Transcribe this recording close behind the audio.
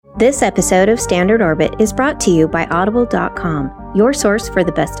This episode of Standard Orbit is brought to you by Audible.com, your source for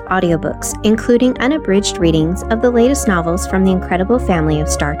the best audiobooks, including unabridged readings of the latest novels from the incredible family of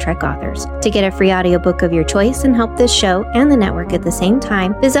Star Trek authors. To get a free audiobook of your choice and help this show and the network at the same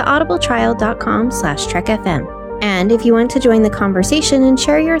time, visit audibletrial.com/trekfm. And if you want to join the conversation and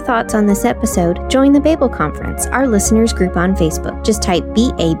share your thoughts on this episode, join the Babel Conference, our listeners group on Facebook. Just type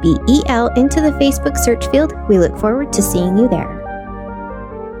BABEL into the Facebook search field. We look forward to seeing you there.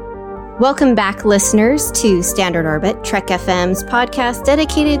 Welcome back, listeners, to Standard Orbit, Trek FM's podcast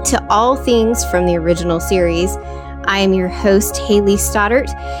dedicated to all things from the original series. I am your host, Hayley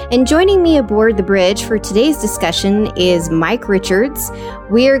Stoddart, and joining me aboard the bridge for today's discussion is Mike Richards.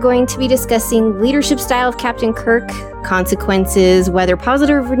 We are going to be discussing leadership style of Captain Kirk, consequences, whether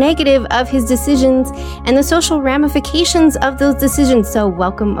positive or negative, of his decisions, and the social ramifications of those decisions. So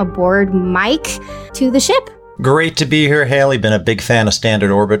welcome aboard, Mike, to the ship. Great to be here, Hayley. Been a big fan of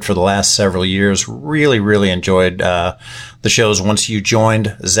Standard Orbit for the last several years. Really enjoyed the shows once you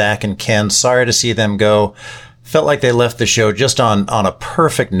joined. Zach and Ken, sorry to see them go. Felt like they left the show just on a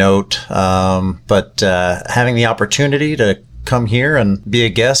perfect note. But having the opportunity to come here and be a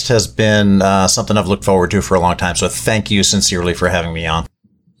guest has been something I've looked forward to for a long time. So thank you sincerely for having me on.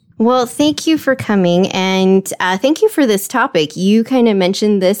 Well, thank you for coming, and thank you for this topic. You kind of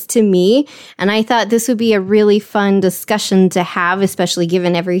mentioned this to me, and I thought this would be a really fun discussion to have, especially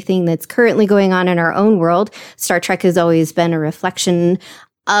given everything that's currently going on in our own world. Star Trek has always been a reflection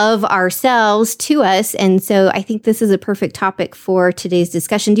of ourselves to us, and so I think this is a perfect topic for today's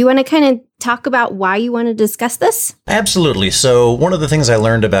discussion. Do you want to kind of talk about why you want to discuss this? Absolutely. So one of the things I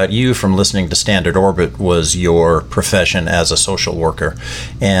learned about you from listening to Standard Orbit was your profession as a social worker,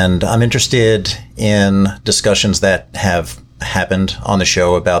 and I'm interested in discussions that have happened on the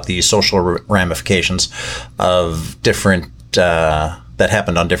show about the social ramifications of different that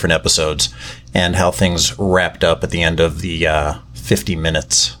happened on different episodes and how things wrapped up at the end of the 50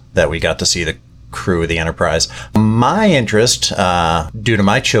 minutes that we got to see the crew of the Enterprise. My interest, due to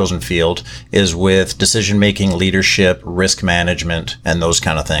my chosen field, is with decision-making, leadership, risk management, and those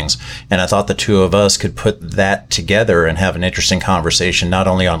kind of things. And I thought the two of us could put that together and have an interesting conversation, not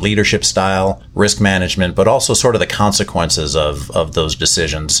only on leadership style, risk management, but also sort of the consequences of those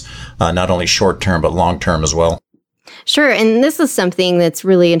decisions, not only short-term, but long-term as well. Sure. And this is something that's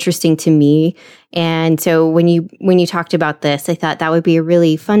really interesting to me. And so when you talked about this, I thought that would be a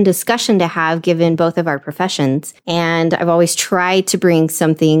really fun discussion to have given both of our professions. And I've always tried to bring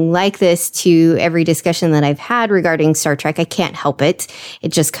something like this to every discussion that I've had regarding Star Trek. I can't help it.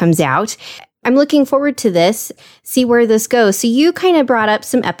 It just comes out. I'm looking forward to this, see where this goes. So you kind of brought up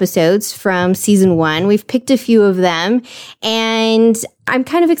some episodes from season 1. We've picked a few of them, and I'm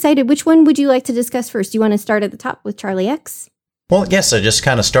kind of excited. Which one would you like to discuss first? Do you want to start at the top with Charlie X? Well, yes, I just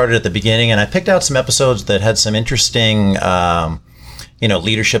kind of started at the beginning, and I picked out some episodes that had some interesting,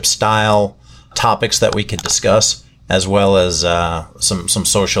 leadership style topics that we could discuss, as well as some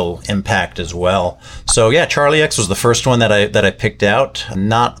social impact as well. So yeah, Charlie X was the first one that I picked out.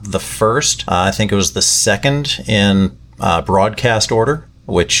 Not the first. I think it was the second in broadcast order,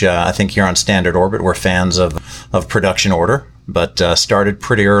 which I think here on Standard Orbit we're fans of production order, but started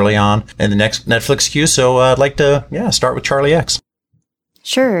pretty early on in the next Netflix queue. So I'd like to start with Charlie X.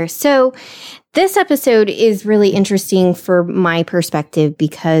 Sure. So this episode is really interesting for my perspective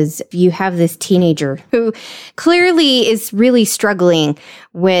because you have this teenager who clearly is really struggling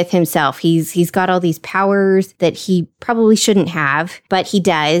with himself. He's got all these powers that he probably shouldn't have, but he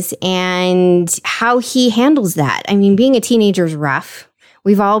does. And how he handles that. I mean, being a teenager is rough.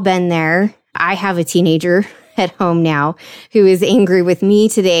 We've all been there. I have a teenager at home now who is angry with me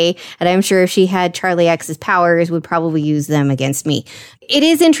today, and I'm sure if she had Charlie X's powers would probably use them against me. It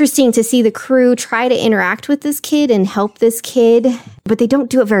is interesting to see the crew try to interact with this kid and help this kid, but they don't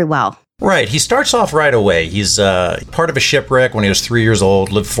do it very well. Right. He starts off right away. He's part of a shipwreck when he was 3 years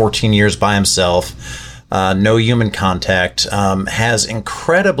old, lived 14 years by himself. No human contact, has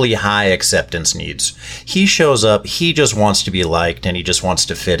incredibly high acceptance needs. He shows up, he just wants to be liked, and he just wants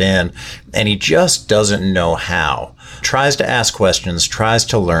to fit in, and he just doesn't know how. Tries to ask questions, tries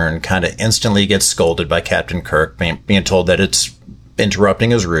to learn, kind of instantly gets scolded by Captain Kirk, being told that it's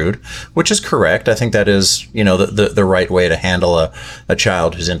interrupting is rude, which is correct. I think that is, the right way to handle a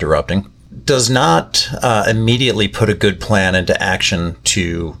child who's interrupting. Does not immediately put a good plan into action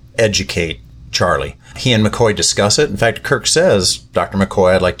to educate Charlie. He and McCoy discuss it. In fact, Kirk says, Dr.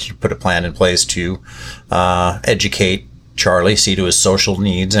 McCoy, I'd like to put a plan in place to educate Charlie, see to his social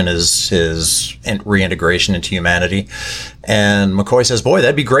needs and his reintegration into humanity. And McCoy says, boy,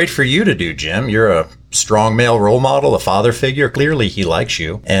 that'd be great for you to do, Jim. You're a strong male role model, a father figure. Clearly he likes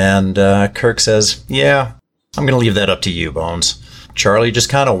you. And Kirk says, yeah, I'm going to leave that up to you, Bones. Charlie just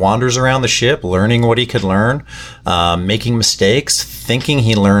kind of wanders around the ship, learning what he could learn, making mistakes, thinking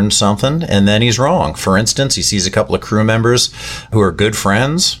he learned something, and then he's wrong. For instance, he sees a couple of crew members who are good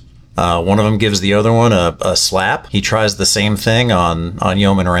friends. One of them gives the other one a slap. He tries the same thing on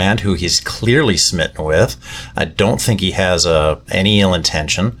Yeoman Rand, who he's clearly smitten with. I don't think he has any ill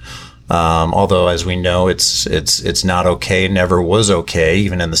intention. Although, as we know, it's not okay, never was okay,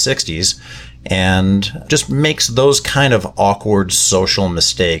 even in the 60s. And just makes those kind of awkward social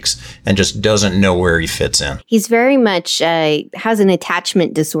mistakes and just doesn't know where he fits in. He's very much has an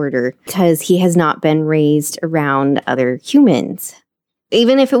attachment disorder because he has not been raised around other humans,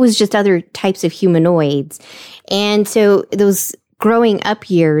 even if it was just other types of humanoids. And so those growing up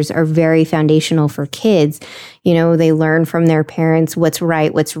years are very foundational for kids. You know, they learn from their parents what's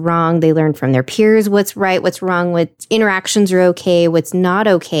right, what's wrong. They learn from their peers what's right, what's wrong, what interactions are okay, what's not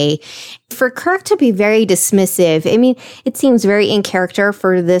okay. For Kirk to be very dismissive, I mean, it seems very in character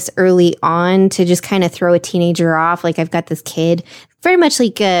for this early on to just kind of throw a teenager off. Like, I've got this kid, very much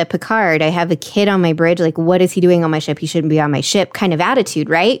like Picard. I have a kid on my bridge. Like, what is he doing on my ship? He shouldn't be on my ship kind of attitude,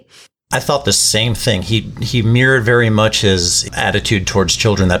 right? I thought the same thing. He mirrored very much his attitude towards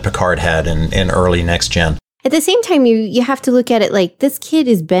children that Picard had in early Next Gen. At the same time, you have to look at it like this kid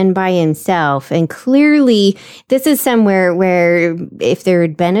has been by himself. And clearly, this is somewhere where if there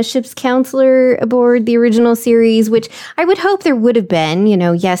had been a ship's counselor aboard the original series, which I would hope there would have been, you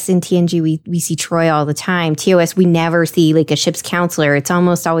know, yes, in TNG, we see Troy all the time. TOS, we never see like a ship's counselor. It's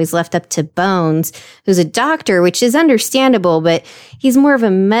almost always left up to Bones, who's a doctor, which is understandable, but he's more of a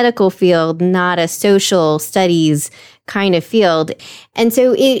medical field, not a social studies kind of field. And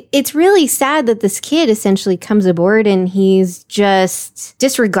so it's really sad that this kid essentially comes aboard and he's just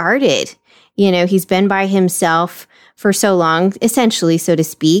disregarded. You know, he's been by himself for so long, essentially, so to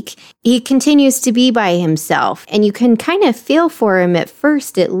speak. He continues to be by himself. And you can kind of feel for him at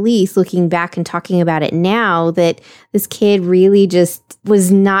first, at least, looking back and talking about it now, that this kid really just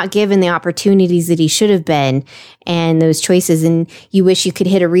was not given the opportunities that he should have been and those choices. And you wish you could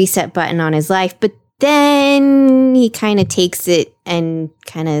hit a reset button on his life. But then he kind of takes it and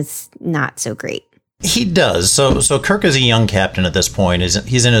kind of not so great. He does. So Kirk is a young captain at this point.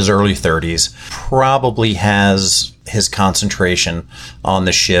 He's in his early 30s, probably has his concentration on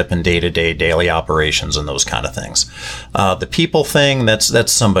the ship and day-to-day daily operations and those kind of things. The people thing,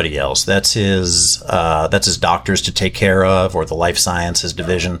 that's somebody else. That's his doctors to take care of, or the life sciences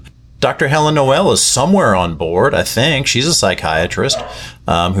division. Dr. Helen Noel is somewhere on board, I think. She's a psychiatrist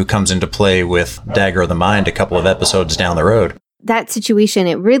who comes into play with Dagger of the Mind a couple of episodes down the road. That situation,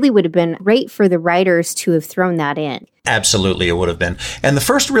 it really would have been great for the writers to have thrown that in. Absolutely, it would have been. And the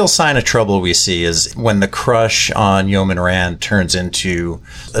first real sign of trouble we see is when the crush on Yeoman Rand turns into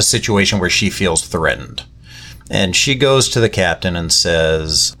a situation where she feels threatened. And she goes to the captain and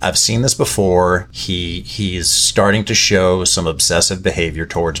says, I've seen this before. He's starting to show some obsessive behavior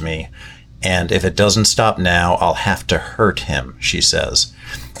towards me. And if it doesn't stop now, I'll have to hurt him, she says.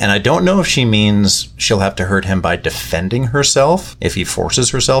 And I don't know if she means she'll have to hurt him by defending herself if he forces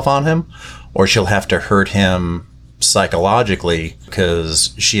herself on him, or she'll have to hurt him psychologically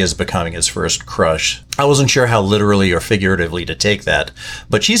because she is becoming his first crush. I wasn't sure how literally or figuratively to take that,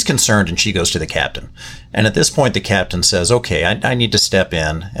 but she's concerned and she goes to the captain. And at this point, the captain says, okay, I need to step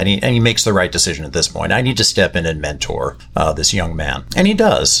in. And he makes the right decision at this point. I need to step in and mentor this young man. And he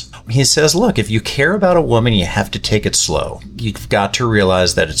does. He says, look, if you care about a woman, you have to take it slow. You've got to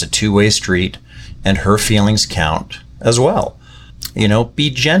realize that it's a two-way street and her feelings count as well. You know, be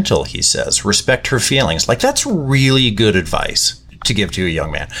gentle, he says. Respect her feelings. Like, that's really good advice to give to a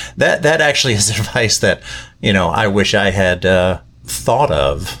young man. That actually is advice that, you know, I wish I had thought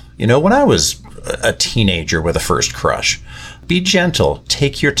of, you know, when I was a teenager with a first crush. Be gentle.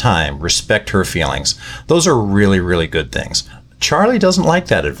 Take your time. Respect her feelings. Those are really, really good things. Charlie doesn't like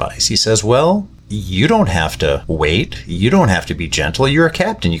that advice. He says, well, you don't have to wait. You don't have to be gentle. You're a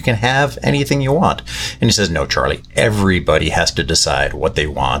captain. You can have anything you want. And he says, no, Charlie, everybody has to decide what they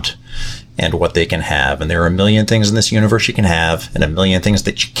want and what they can have. And there are a million things in this universe you can have and a million things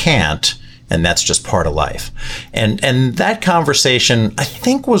that you can't. And that's just part of life. And that conversation, I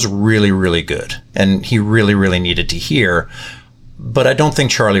think, was really, really good. And he really, really needed to hear. But I don't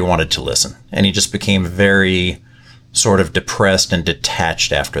think Charlie wanted to listen. And he just became very sort of depressed and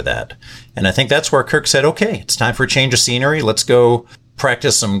detached after that. And I think that's where Kirk said, okay, it's time for a change of scenery. Let's go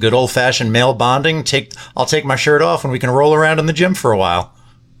practice some good old-fashioned male bonding. I'll take my shirt off and we can roll around in the gym for a while.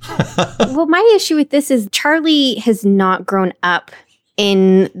 Well, my issue with this is Charlie has not grown up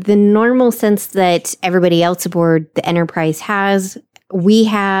in the normal sense that everybody else aboard the Enterprise has. We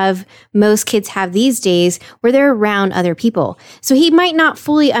have, most kids have these days where they're around other people. So he might not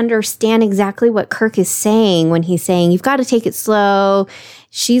fully understand exactly what Kirk is saying when he's saying, you've got to take it slow.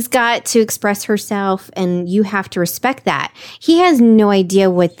 She's got to express herself and you have to respect that. He has no idea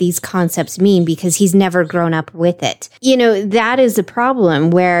what these concepts mean because he's never grown up with it. You know, that is a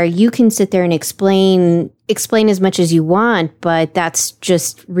problem where you can sit there and explain as much as you want, but that's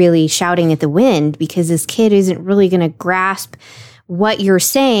just really shouting at the wind because this kid isn't really going to grasp what you're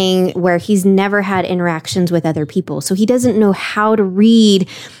saying where he's never had interactions with other people. So he doesn't know how to read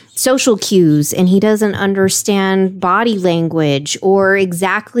social cues and he doesn't understand body language or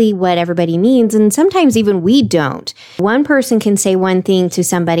exactly what everybody means. And sometimes even we don't. One person can say one thing to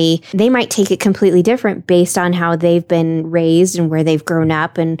somebody. They might take it completely different based on how they've been raised and where they've grown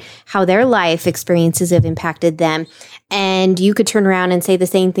up and how their life experiences have impacted them. And you could turn around and say the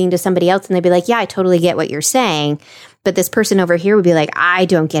same thing to somebody else and they'd be like, yeah, I totally get what you're saying. But this person over here would be like, I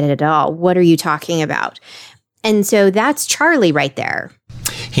don't get it at all. What are you talking about? And so that's Charlie right there.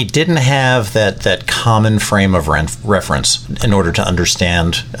 He didn't have that common frame of reference in order to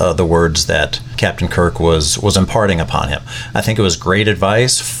understand the words that Captain Kirk was imparting upon him. I think it was great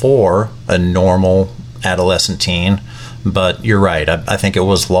advice for a normal adolescent teen, but you're right. I think it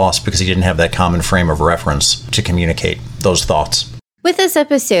was lost because he didn't have that common frame of reference to communicate those thoughts. With this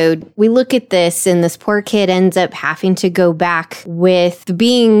episode, we look at this and this poor kid ends up having to go back with the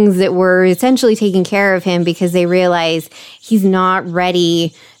beings that were essentially taking care of him because they realize he's not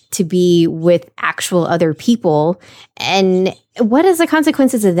ready to be with actual other people. And what is the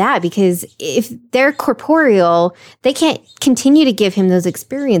consequences of that? Because if they're corporeal, they can't continue to give him those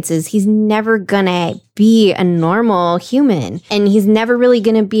experiences. He's never gonna be a normal human. And he's never really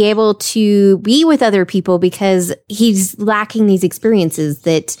gonna be able to be with other people because he's lacking these experiences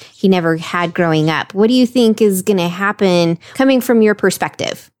that he never had growing up. What do you think is gonna happen coming from your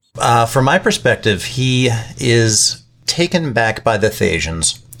perspective? From my perspective, he is taken back by the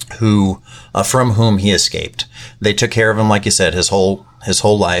Thasians, who from whom he escaped. They took care of him, like you said, his whole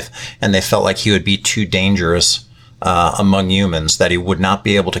life, and they felt like he would be too dangerous among humans, that he would not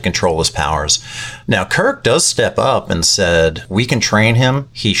be able to control his powers. Now, Kirk does step up and said, we can train him.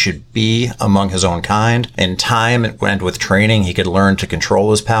 He should be among his own kind. In time and with training, he could learn to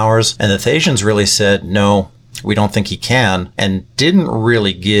control his powers. And the Thasians really said, no, we don't think he can, and didn't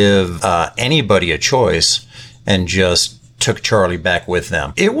really give anybody a choice and just took Charlie back with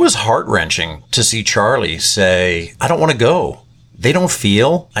them. It was heart-wrenching to see Charlie say, I don't want to go. They don't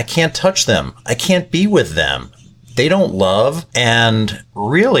feel. I can't touch them. I can't be with them. They don't love. And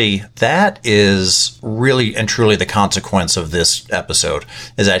really, that is really and truly the consequence of this episode,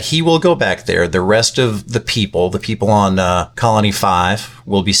 is that he will go back there. The rest of the people on Colony 5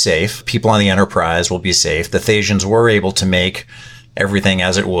 will be safe. People on the Enterprise will be safe. The Thasians were able to make everything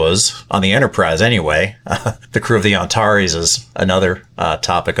as it was on the Enterprise anyway. The crew of the Antares is another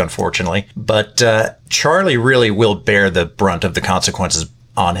topic, unfortunately. But Charlie really will bear the brunt of the consequences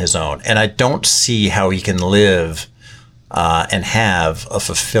on his own. And I don't see how he can live and have a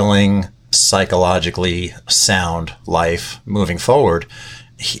fulfilling, psychologically sound life moving forward.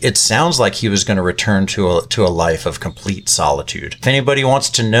 It sounds like he was going to return to a life of complete solitude. If anybody wants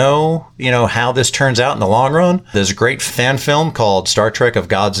to know, how this turns out in the long run, there's a great fan film called Star Trek of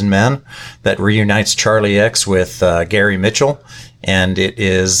Gods and Men that reunites Charlie X with Gary Mitchell. And it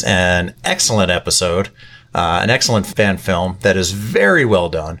is an excellent episode, an excellent fan film that is very well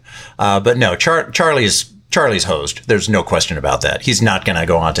done. But no, Charlie's hosed. There's no question about that. He's not going to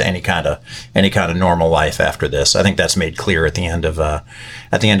go on to any kind of normal life after this. I think that's made clear at the end of the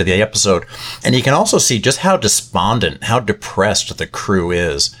episode. And you can also see just how despondent, how depressed the crew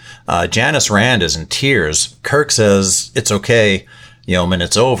is. Janice Rand is in tears. Kirk says, "It's okay, Yeoman,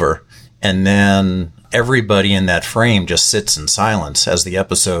 it's over." And then everybody in that frame just sits in silence as the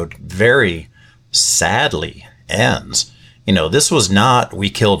episode very sadly ends. This was not "we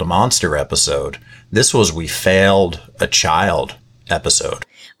killed a monster" episode. This was "we failed a child" episode.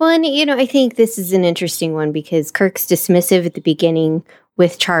 Well, and, I think this is an interesting one because Kirk's dismissive at the beginning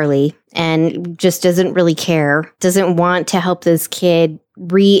with Charlie and just doesn't really care, doesn't want to help this kid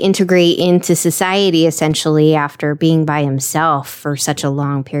reintegrate into society essentially after being by himself for such a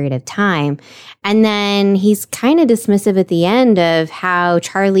long period of time. And then he's kind of dismissive at the end of how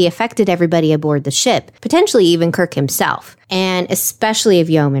Charlie affected everybody aboard the ship, potentially even Kirk himself, and especially of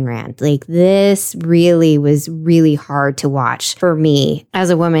Yeoman Rand. Like, this really was really hard to watch for me as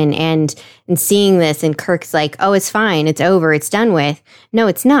a woman. And seeing this, and Kirk's like, oh, it's fine, it's over, it's done with. No,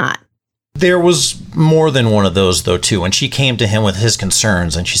 it's not. There was more than one of those, though, too. When she came to him with his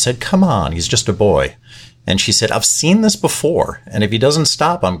concerns, and she said, come on, he's just a boy. And she said, I've seen this before, and if he doesn't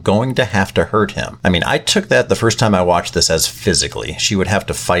stop, I'm going to have to hurt him. I mean, I took that the first time I watched this as physically. She would have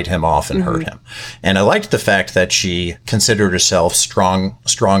to fight him off and hurt him. And I liked the fact that she considered herself strong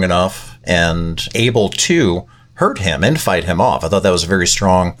enough and able to hurt him and fight him off. I thought that was a very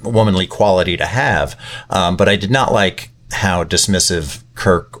strong womanly quality to have. But I did not like how dismissive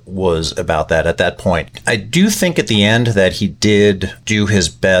Kirk was about that at that point. I do think at the end that he did do his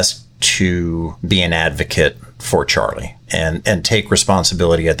best to be an advocate for Charlie and take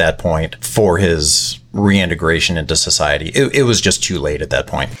responsibility at that point for his reintegration into society. It was just too late at that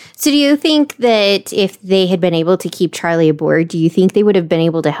point. So do you think that if they had been able to keep Charlie aboard, do you think they would have been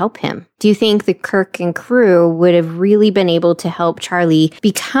able to help him? Do you think the Kirk and crew would have really been able to help Charlie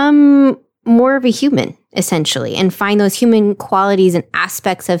become more of a human, essentially, and find those human qualities and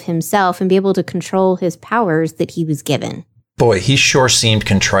aspects of himself and be able to control his powers that he was given? Boy, he sure seemed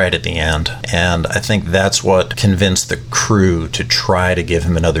contrite at the end, and I think that's what convinced the crew to try to give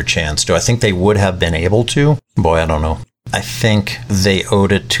him another chance. Do I think they would have been able to? Boy, I don't know. I think they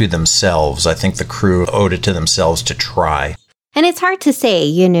owed it to themselves. I think the crew owed it to themselves to try. And it's hard to say,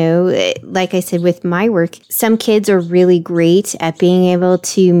 you know, like I said, with my work, some kids are really great at being able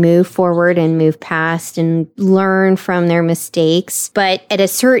to move forward and move past and learn from their mistakes. But at a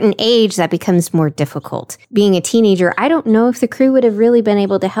certain age, that becomes more difficult. Being a teenager, I don't know if the crew would have really been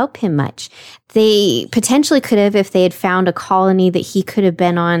able to help him much. They potentially could have if they had found a colony that he could have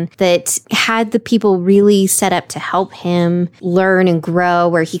been on that had the people really set up to help him learn and grow,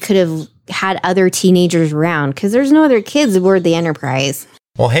 where he could have had other teenagers around, because there's no other kids aboard the Enterprise.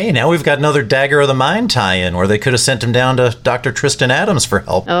 Well, hey, now we've got another Dagger of the Mind tie-in where they could have sent him down to Dr. Tristan Adams for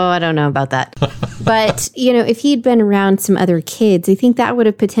help. Oh, I don't know about that. But, you know, if he'd been around some other kids, I think that would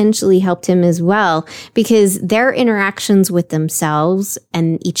have potentially helped him as well, because their interactions with themselves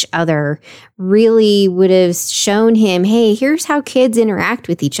and each other really would have shown him, hey, here's how kids interact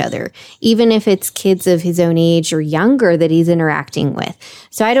with each other, even if it's kids of his own age or younger that he's interacting with.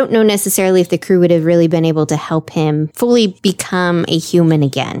 So I don't know necessarily if the crew would have really been able to help him fully become a human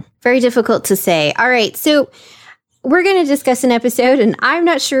again. Very difficult to say. All right, so we're going to discuss an episode, and I'm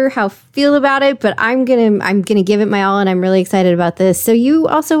not sure how I feel about it, but I'm gonna give it my all, and I'm really excited about this. So you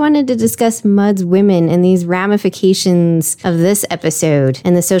also wanted to discuss Mudd's women and these ramifications of this episode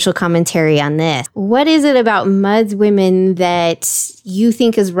and the social commentary on this. What is it about Mudd's women that you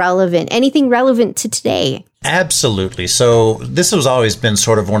think is relevant? Anything relevant to today? Absolutely. So this has always been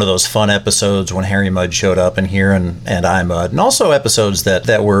sort of one of those fun episodes when Harry Mudd showed up in here and I Mudd, and also episodes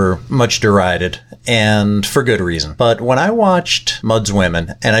that were much derided, and for good reason. But when I watched Mudd's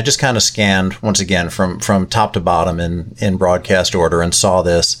Women, and I just kind of scanned once again from top to bottom in broadcast order and saw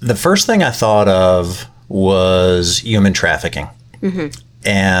this, the first thing I thought of was human trafficking. Mm-hmm.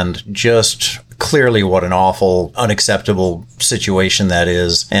 And just clearly what an awful, unacceptable situation that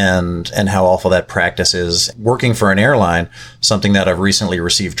is, and how awful that practice is. Working for an airline, something that I've recently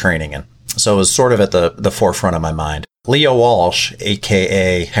received training in. So it was sort of at the forefront of my mind. Leo Walsh,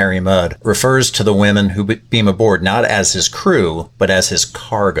 a.k.a. Harry Mudd, refers to the women who beam aboard not as his crew, but as his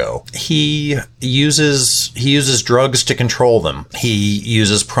cargo. He uses drugs to control them. He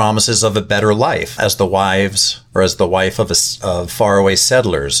uses promises of a better life as the wife of faraway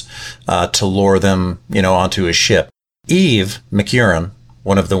settlers to lure them, onto his ship. Eve McCurran,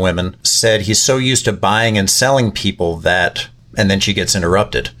 one of the women, said he's so used to buying and selling people that, and then she gets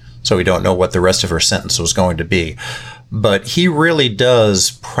interrupted. So we don't know what the rest of her sentence was going to be. But he really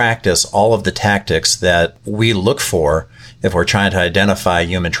does practice all of the tactics that we look for if we're trying to identify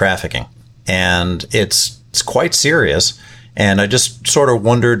human trafficking. And it's quite serious. And I just sort of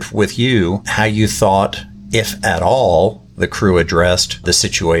wondered with you how you thought, if at all, the crew addressed the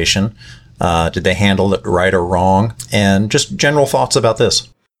situation. Did they handle it right or wrong? And just general thoughts about this.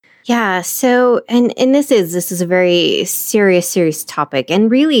 Yeah. So, and this is a very serious topic, and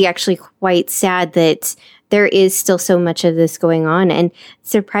really actually quite sad that there is still so much of this going on. And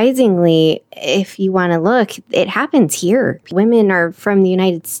surprisingly, if you want to look, it happens here. Women are from the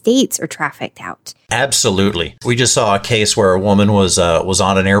United States are trafficked out. Absolutely. We just saw a case where a woman was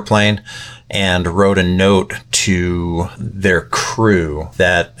on an airplane and wrote a note to their crew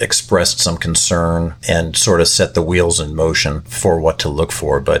that expressed some concern and sort of set the wheels in motion for what to look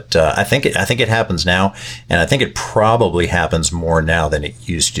for. But I think it happens now, and I think it probably happens more now than it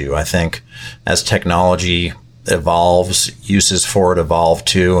used to. I think as technology evolves, uses for it evolve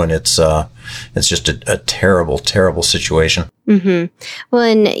too, and it's just a terrible, terrible situation. Mm-hmm. Well,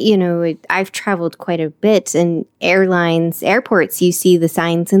 and, I've traveled quite a bit, and airports, you see the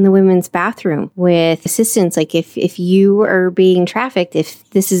signs in the women's bathroom with assistance. Like if you are being trafficked, if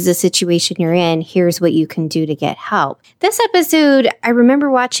this is the situation you're in, here's what you can do to get help. This episode, I remember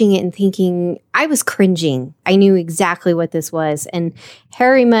watching it and thinking I was cringing. I knew exactly what this was. And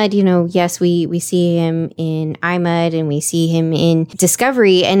Harry Mudd, yes, we see him in iMud and we see him in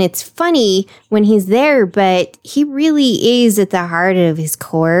Discovery, and it's funny when he's there, but he really is at the heart of his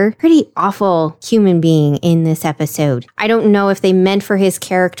core pretty awful human being in this episode. I don't know if they meant for his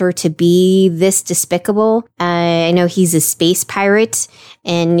character to be this despicable. I know he's a space pirate,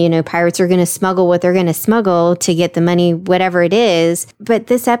 and pirates are going to smuggle what they're going to smuggle to get the money, whatever it is. But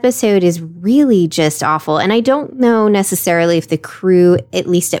this episode is really just awful, and I don't know necessarily if the crew, at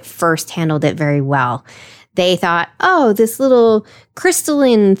least at first, handled it very well. They thought, oh, this little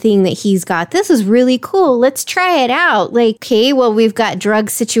crystalline thing that he's got, this is really cool. Let's try it out. Like, okay, well, we've got drug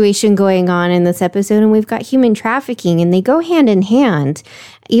situation going on in this episode, and we've got human trafficking, and they go hand in hand.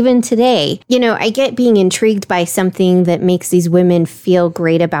 Even today, I get being intrigued by something that makes these women feel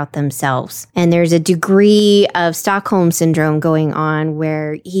great about themselves. And there's a degree of Stockholm syndrome going on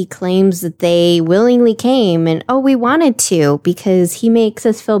where he claims that they willingly came and, oh, we wanted to because he makes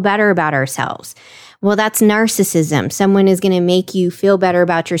us feel better about ourselves. Well, that's narcissism. Someone is going to make you feel better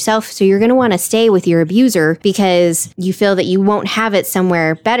about yourself, so you're going to want to stay with your abuser because you feel that you won't have it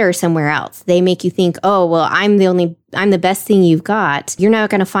somewhere better somewhere else. They make you think, oh, well, I'm the best thing you've got. You're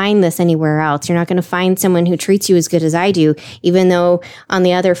not going to find this anywhere else. You're not going to find someone who treats you as good as I do, even though on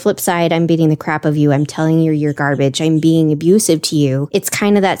the other flip side, I'm beating the crap of you. I'm telling you you're garbage. I'm being abusive to you. It's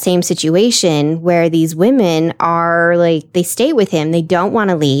kind of that same situation where these women are like, they stay with him. They don't want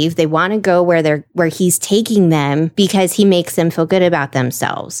to leave. They want to go where he's taking them because he makes them feel good about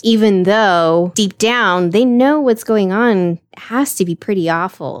themselves, even though deep down they know what's going on has to be pretty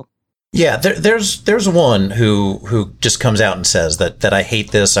awful. Yeah, there's one who just comes out and says that I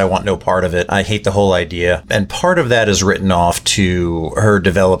hate this, I want no part of it, I hate the whole idea. And part of that is written off to her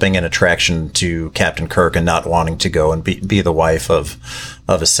developing an attraction to Captain Kirk and not wanting to go and be the wife of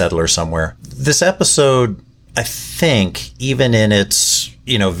a settler somewhere. This episode, I think, even in its,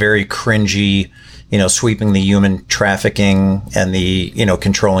 very cringy, sweeping the human trafficking and the,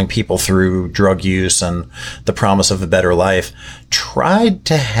 controlling people through drug use and the promise of a better life, tried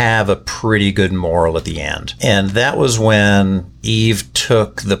to have a pretty good moral at the end. And that was when Eve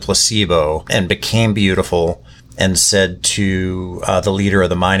took the placebo and became beautiful and said to the leader of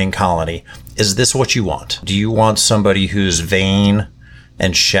the mining colony, is this what you want? Do you want somebody who's vain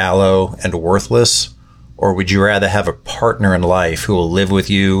and shallow and worthless? Or would you rather have a partner in life who will live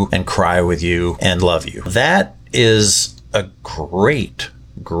with you and cry with you and love you? That is a great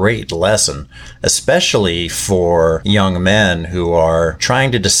lesson, especially for young men who are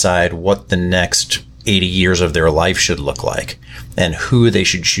trying to decide what the next 80 years of their life should look like and who they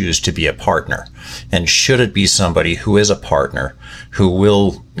should choose to be a partner. And should it be somebody who is a partner who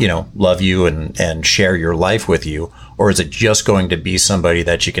will, love you and share your life with you? Or is it just going to be somebody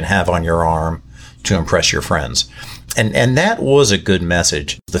that you can have on your arm to impress your friends? And that was a good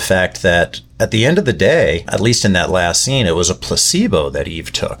message. The fact that at the end of the day, at least in that last scene, it was a placebo that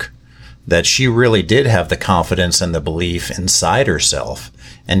Eve took. That she really did have the confidence and the belief inside herself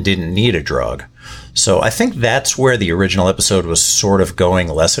and didn't need a drug. So I think that's where the original episode was sort of going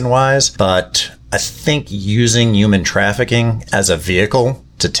lesson-wise. But I think using human trafficking as a vehicle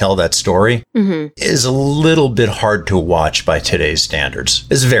to tell that story is a little bit hard to watch by today's standards.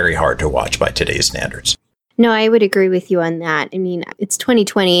 It's very hard to watch by today's standards. No, I would agree with you on that. I mean, it's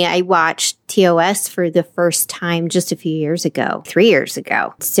 2020. I watched TOS for the first time just a few years ago, 3 years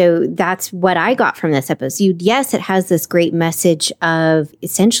ago. So that's what I got from this episode. Yes, it has this great message of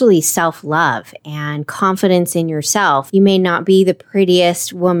essentially self-love and confidence in yourself. You may not be the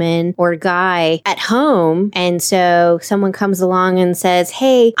prettiest woman or guy at home. And so someone comes along and says,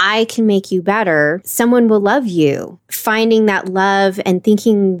 hey, I can make you better. Someone will love you. Finding that love and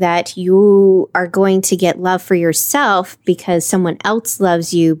thinking that you are going to get love for yourself because someone else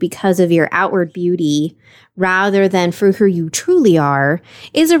loves you because of your outward beauty rather than for who you truly are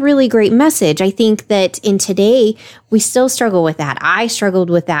is a really great message. I think that in today, we still struggle with that. I struggled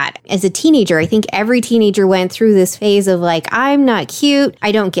with that as a teenager. I think every teenager went through this phase of like, I'm not cute.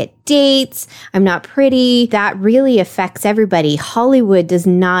 I don't get dates. I'm not pretty. That really affects everybody. Hollywood does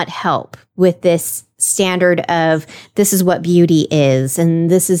not help with this standard of this is what beauty is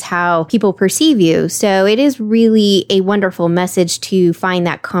and this is how people perceive you. So it is really a wonderful message to find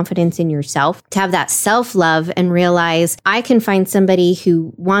that confidence in yourself, to have that self-love and realize I can find somebody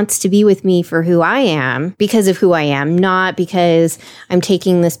who wants to be with me for who I am because of who I am, not because I'm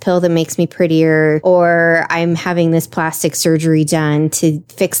taking this pill that makes me prettier or I'm having this plastic surgery done to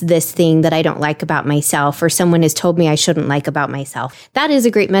fix this thing that I don't like about myself or someone has told me I shouldn't like about myself. That is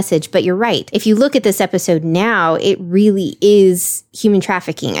a great message, but you're right. If you look at this episode now, it really is human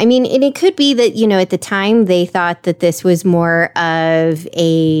trafficking. I mean, and it could be that, you know, at the time they thought that this was more of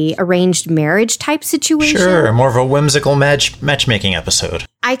a arranged marriage type situation. Sure, more of a whimsical matchmaking episode.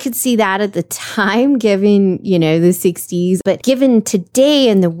 I could see that at the time, given, you know, the 60s. But given today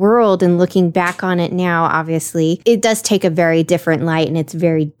in the world and looking back on it now, obviously, it does take a very different light and it's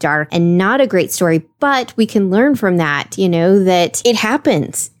very dark and not a great story. But we can learn from that, you know, that it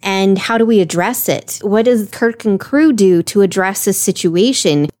happens. And how do we address it? What does Kirk and crew do to address this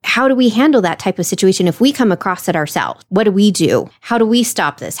situation? How do we handle that type of situation if we come across it ourselves? What do we do? How do we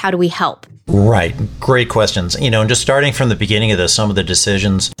stop this? How do we help? Right. Great questions. You know, and just starting from the beginning of this, some of the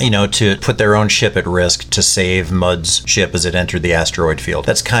decisions, you know, to put their own ship at risk to save Mudd's ship as it entered the asteroid field.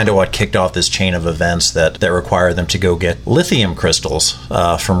 That's kind of what kicked off this chain of events that required them to go get lithium crystals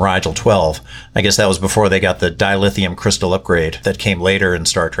from Rigel 12. I guess that was before they got the dilithium crystal upgrade that came later in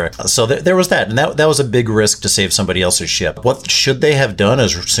Star Trek. So there was that. And that was a big risk to save somebody else's ship. What should they have done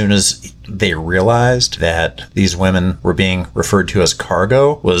as soon as they realized that these women were being referred to as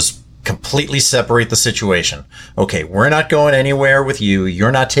cargo was completely separate the situation. Okay, we're not going anywhere with you.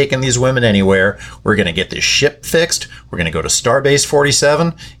 You're not taking these women anywhere. We're going to get this ship fixed. We're going to go to Starbase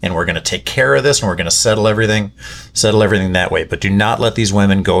 47 and we're going to take care of this and we're going to settle everything that way. But do not let these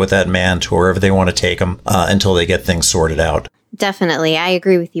women go with that man to wherever they want to take them until they get things sorted out. Definitely. I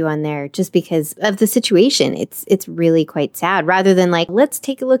agree with you on there just because of the situation. It's really quite sad rather than like, let's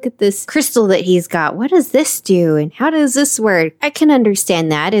take a look at this crystal that he's got. What does this do? And how does this work? I can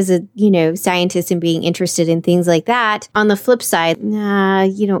understand that as a, you know, scientist and being interested in things like that. On the flip side, nah,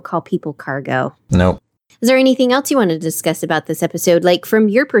 you don't call people cargo. Nope. Is there anything else you want to discuss about this episode? Like from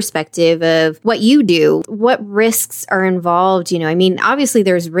your perspective of what you do, what risks are involved? You know, I mean, obviously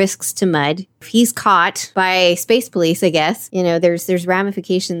there's risks to Mudd. If he's caught by space police, I guess, you know, there's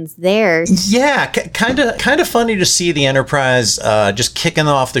ramifications there. Yeah, kind of funny to see the Enterprise just kicking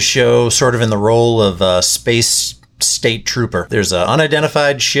off the show sort of in the role of space state trooper. There's an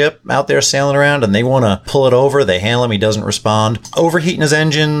unidentified ship out there sailing around and they want to pull it over. They hail him. He doesn't respond. Overheating his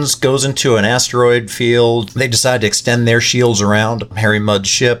engines, goes into an asteroid field. They decide to extend their shields around Harry Mudd's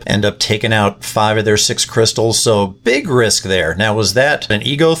ship, end up taking out 5 of their 6 crystals. So big risk there. Now, was that an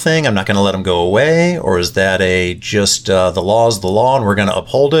ego thing? I'm not going to let him go away. Or is that just the law is the law and we're going to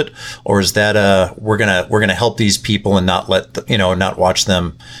uphold it? Or is that we're going to help these people and not not watch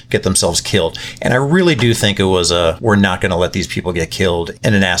them get themselves killed? And I really do think it was we're not going to let these people get killed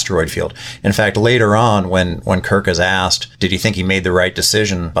in an asteroid field. In fact, later on, when Kirk is asked, did he think he made the right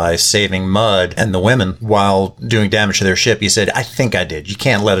decision by saving Mudd and the women while doing damage to their ship, he said, I think I did. You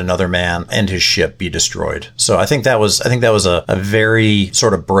can't let another man and his ship be destroyed. So I think that was a very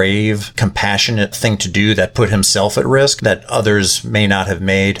sort of brave, compassionate thing to do that put himself at risk that others may not have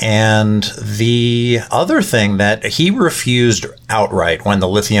made. And the other thing that he refused outright when the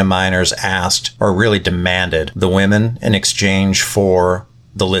lithium miners asked or really demanded the women in exchange for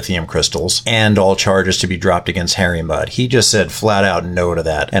the lithium crystals and all charges to be dropped against Harry Mudd. He just said flat out no to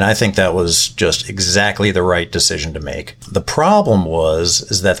that. And I think that was just exactly the right decision to make. The problem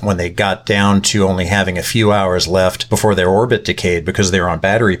is that when they got down to only having a few hours left before their orbit decayed because they were on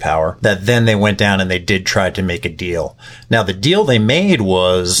battery power, that then they went down and they did try to make a deal. Now, the deal they made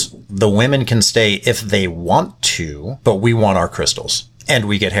was the women can stay if they want to, but we want our crystals. And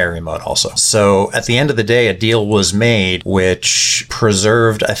we get Harry Mudd also. So at the end of the day, a deal was made which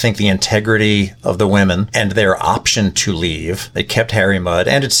preserved, I think, the integrity of the women and their option to leave. It kept Harry Mudd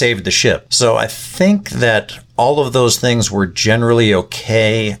and it saved the ship. So I think that all of those things were generally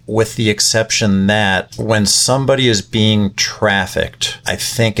okay, with the exception that when somebody is being trafficked, I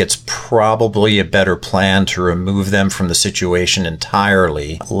think it's probably a better plan to remove them from the situation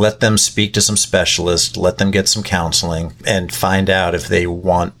entirely. Let them speak to some specialists, let them get some counseling, and find out if they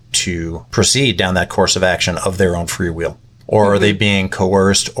want to proceed down that course of action of their own free will. or are they being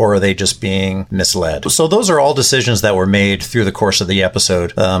coerced, or are they just being misled? So those are all decisions that were made through the course of the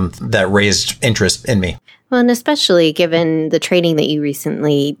episode that raised interest in me. Well, and especially given the training that you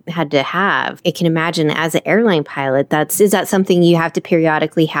recently had to have, I can imagine as an airline pilot, is that something you have to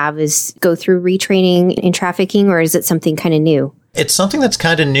periodically have is go through retraining in trafficking, or is it something kind of new? It's something that's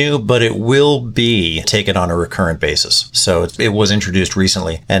kind of new, but it will be taken on a recurrent basis. So it was introduced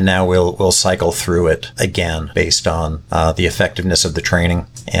recently, and now we'll cycle through it again based on the effectiveness of the training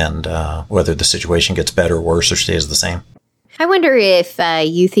and whether the situation gets better, worse, or stays the same. I wonder if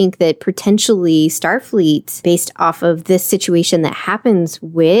you think that potentially Starfleet, based off of this situation that happens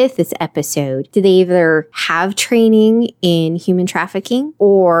with this episode, do they either have training in human trafficking,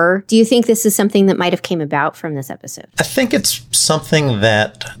 or do you think this is something that might have came about from this episode? I think it's something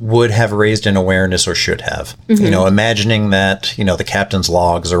that would have raised an awareness, or should have. Mm-hmm. Imagining that, the captain's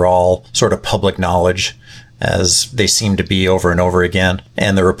logs are all sort of public knowledge, as they seem to be over and over again,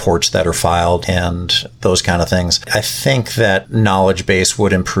 and the reports that are filed and those kind of things. I think that knowledge base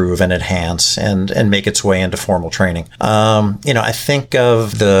would improve and enhance and make its way into formal training. I think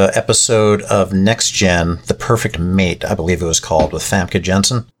of the episode of Next Gen, The Perfect Mate, I believe it was called, with Famke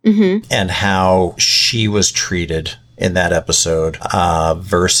Janssen, and how she was treated in that episode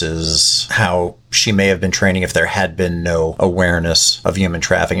versus how she may have been training if there had been no awareness of human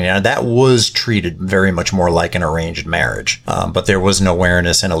trafficking. That was treated very much more like an arranged marriage, but there was an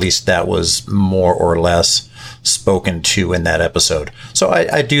awareness, and at least that was more or less spoken to in that episode. So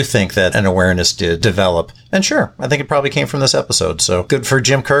I do think that an awareness did develop. And sure, I think it probably came from this episode. So good for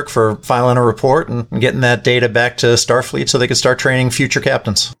Jim Kirk for filing a report and getting that data back to Starfleet so they could start training future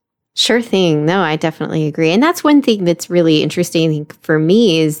captains. Sure thing. No, I definitely agree. And that's one thing that's really interesting for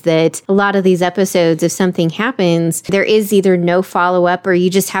me is that a lot of these episodes, if something happens, there is either no follow-up, or you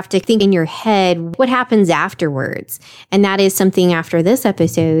just have to think in your head what happens afterwards. And that is something after this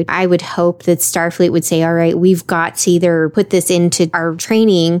episode. I would hope that Starfleet would say, all right, we've got to either put this into our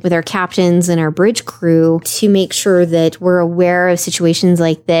training with our captains and our bridge crew to make sure that we're aware of situations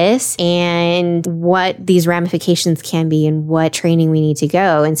like this and what these ramifications can be and what training we need to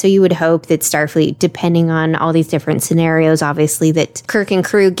go. And so you would hope that Starfleet, depending on all these different scenarios, obviously, that Kirk and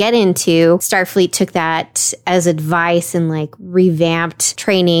crew get into, Starfleet took that as advice and revamped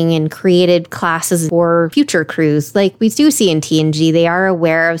training and created classes for future crews. Like we do see in TNG, they are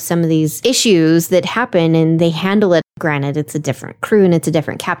aware of some of these issues that happen and they handle it. Granted, it's a different crew and it's a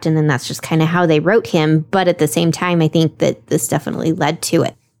different captain, and that's just kind of how they wrote him. But at the same time, I think that this definitely led to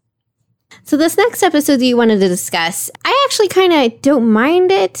it. So this next episode that you wanted to discuss, I actually kind of don't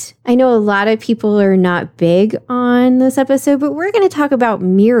mind it. I know a lot of people are not big on this episode, but we're going to talk about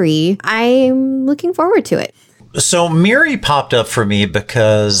Miri. I'm looking forward to it. So Miri popped up for me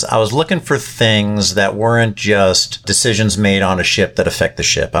because I was looking for things that weren't just decisions made on a ship that affect the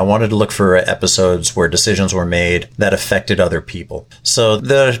ship. I wanted to look for episodes where decisions were made that affected other people. So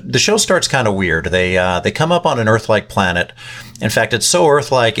the show starts kind of weird. They come up on an Earth-like planet. In fact, it's so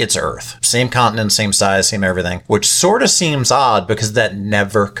Earth-like, it's Earth. Same continent, same size, same everything, which sort of seems odd because that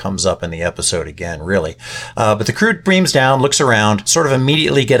never comes up in the episode again, really. But the crew beams down, looks around, sort of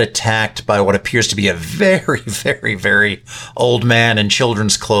immediately get attacked by what appears to be a very, very, very old man in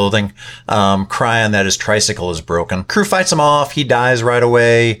children's clothing, crying that his tricycle is broken. Crew fights him off. He dies right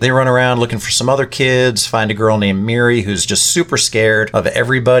away. They run around looking for some other kids, find a girl named Miri who's just super scared of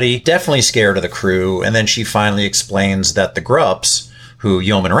everybody, definitely scared of the crew. And then she finally explains that the Grub, who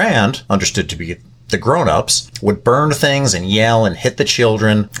Yeoman Rand understood to be the grown-ups, would burn things and yell and hit the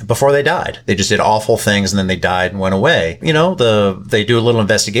children before they died. They just did awful things and then they died and went away. They do a little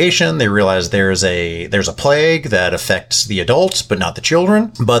investigation. They realize there's a plague that affects the adults, but not the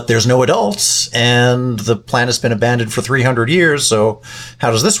children. But there's no adults and the planet's been abandoned for 300 years. So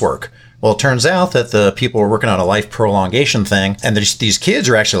how does this work? Well, it turns out that the people were working on a life prolongation thing, and these kids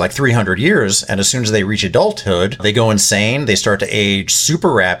are actually 300 years, and as soon as they reach adulthood, they go insane, they start to age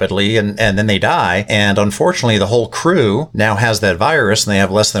super rapidly, and then they die, and unfortunately, the whole crew now has that virus, and they have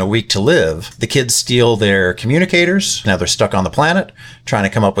less than a week to live. The kids steal their communicators, now they're stuck on the planet, trying to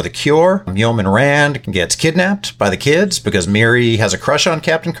come up with a cure. Yeoman Rand gets kidnapped by the kids because Miri has a crush on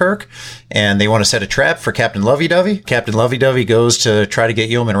Captain Kirk, and they want to set a trap for Captain Lovey-Dovey. Captain Lovey-Dovey goes to try to get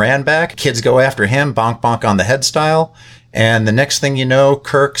Yeoman Rand back. Kids go after him, bonk bonk on the head style. And the next thing you know,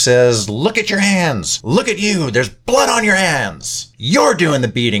 Kirk says, "Look at your hands. Look at you. There's blood on your hands. You're doing the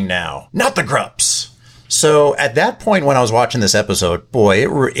beating now, not the Grups." So at that point when I was watching this episode, boy,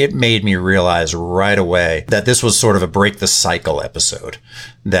 it made me realize right away that this was sort of a break the cycle episode,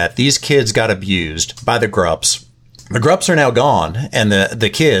 that these kids got abused by the Grups. The Grups are now gone, and the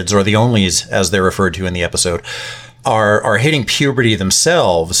kids, or the onlys as they're referred to in the episode, are hitting puberty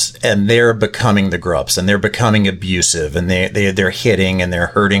themselves, and they're becoming the grups, and they're becoming abusive, and they're hitting and they're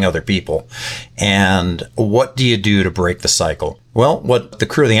hurting other people. And what do you do to break the cycle? Well, what the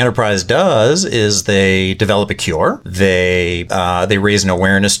crew of the Enterprise does is they develop a cure. They raise an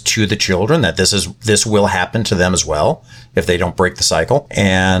awareness to the children that this will happen to them as well if they don't break the cycle.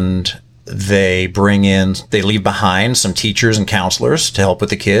 And they leave behind some teachers and counselors to help with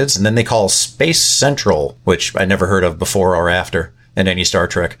the kids. And then they call Space Central, which I never heard of before or after in any Star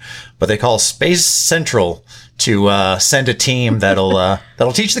Trek, but they call Space Central to send a team that'll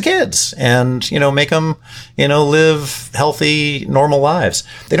teach the kids and, make them, live healthy, normal lives.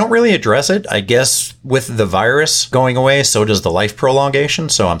 They don't really address it. I guess with the virus going away, so does the life prolongation.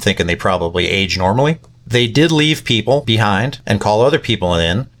 So I'm thinking they probably age normally. They did leave people behind and call other people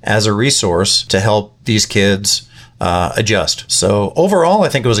in as a resource to help these kids adjust. So overall, I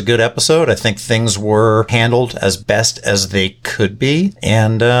think it was a good episode. I think things were handled as best as they could be.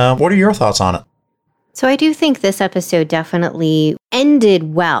 And what are your thoughts on it? So I do think this episode definitely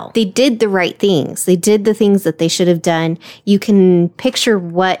ended well. They did the right things. They did the things that they should have done. You can picture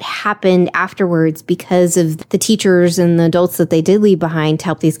what happened afterwards because of the teachers and the adults that they did leave behind to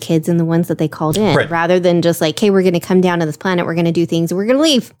help these kids and the ones that they called in, right, rather than just like, hey, we're going to come down to this planet. We're going to do things. We're going to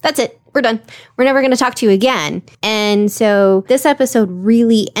leave. That's it. We're done. We're never going to talk to you again. And so this episode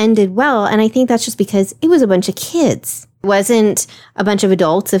really ended well. And I think that's just because it was a bunch of kids. It wasn't a bunch of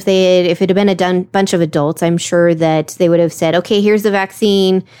adults. If it had been a bunch of adults, I'm sure that they would have said, okay, here's the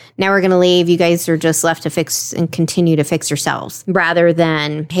vaccine. Now we're going to leave. You guys are just left to fix and continue to fix yourselves, rather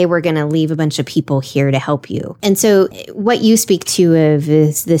than, hey, we're going to leave a bunch of people here to help you. And so what you speak to of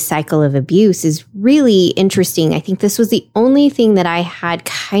is this cycle of abuse is really interesting. I think this was the only thing that I had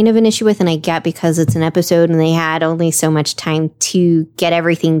kind of an issue with, and I get because it's an episode and they had only so much time to get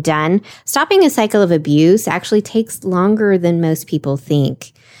everything done. Stopping a cycle of abuse actually takes longer than most people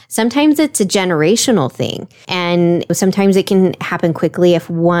think. Sometimes it's a generational thing, and sometimes it can happen quickly if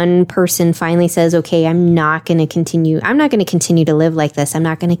one person finally says, okay, I'm not going to continue to live like this. I'm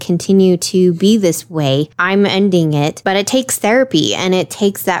not going to continue to be this way. I'm ending it. But it takes therapy, and it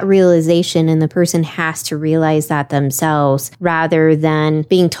takes that realization, and the person has to realize that themselves rather than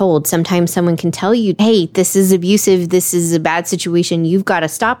being told. Sometimes someone can tell you, hey, this is abusive. This is a bad situation. You've got to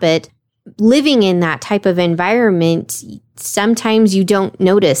stop it. Living in that type of environment, sometimes you don't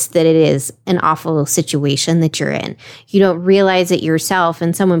notice that it is an awful situation that you're in. You don't realize it yourself,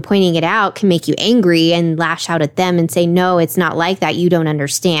 and someone pointing it out can make you angry and lash out at them and say, no, it's not like that. You don't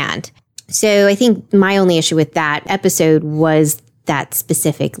understand. So I think my only issue with that episode was that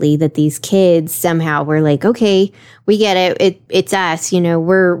specifically, that these kids somehow were like, okay, we get it. It's us.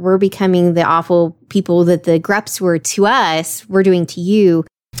 We're becoming the awful people that the grups were to us. We're doing to you.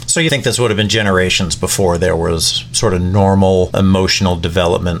 So you think this would have been generations before there was sort of normal emotional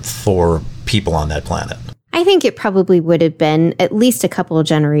development for people on that planet? I think it probably would have been at least a couple of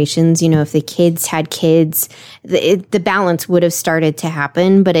generations. If the kids had kids, the balance would have started to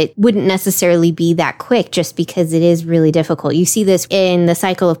happen, but it wouldn't necessarily be that quick just because it is really difficult. You see this in the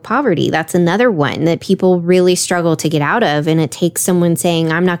cycle of poverty. That's another one that people really struggle to get out of. And it takes someone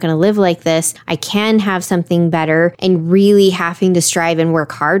saying, I'm not going to live like this. I can have something better, and really having to strive and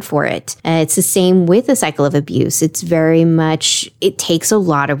work hard for it. It's the same with the cycle of abuse. It's very much, it takes a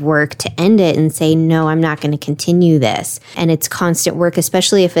lot of work to end it and say, no, I'm not going to continue this. And it's constant work,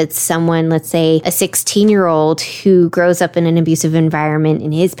 especially if it's someone, let's say a 16-year-old who grows up in an abusive environment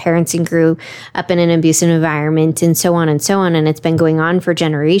and his parents grew up in an abusive environment and so on and so on. And it's been going on for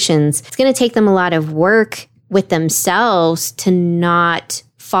generations. It's going to take them a lot of work with themselves to not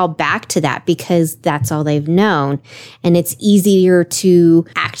fall back to that because that's all they've known. And it's easier to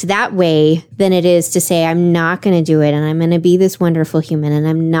act that way than it is to say, I'm not going to do it, and I'm going to be this wonderful human, and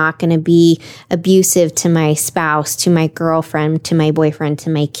I'm not going to be abusive to my spouse, to my girlfriend, to my boyfriend, to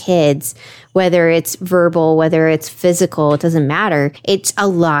my kids. Whether it's verbal, whether it's physical, it doesn't matter. It's a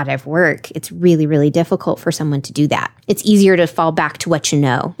lot of work. It's really, really difficult for someone to do that. It's easier to fall back to what you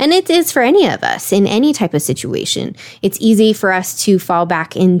know. And it is for any of us in any type of situation. It's easy for us to fall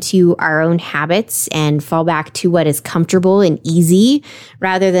back into our own habits and fall back to what is comfortable and easy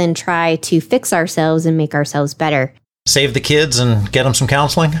rather than try to fix ourselves and make ourselves better. Save the kids and get them some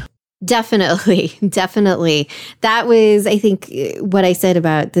counseling? Definitely. That was, I think, what I said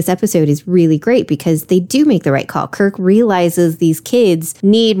about this episode is really great because they do make the right call. Kirk realizes these kids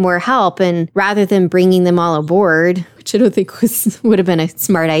need more help, and rather than bringing them all aboard, which I don't think would have been a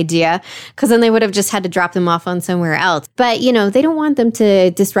smart idea, because then they would have just had to drop them off on somewhere else. But, they don't want them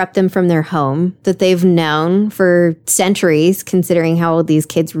to disrupt them from their home that they've known for centuries, considering how old these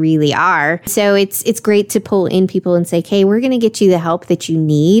kids really are. So it's great to pull in people and say, hey, we're going to get you the help that you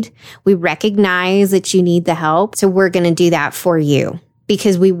need. We recognize that you need the help, so we're going to do that for you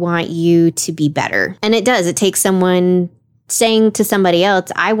because we want you to be better. And it does. It takes someone saying to somebody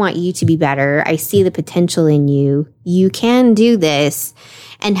else, I want you to be better. I see the potential in you. You can do this,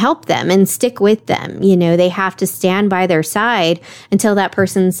 and help them and stick with them. They have to stand by their side until that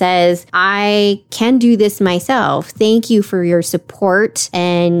person says, I can do this myself. Thank you for your support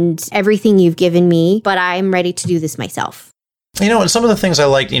and everything you've given me, but I'm ready to do this myself. And some of the things I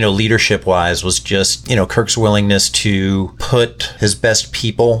liked, leadership-wise was just, Kirk's willingness to put his best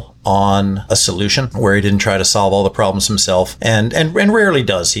people on a solution where he didn't try to solve all the problems himself. And rarely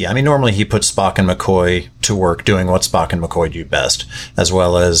does he. I mean, normally he puts Spock and McCoy to work doing what Spock and McCoy do best, as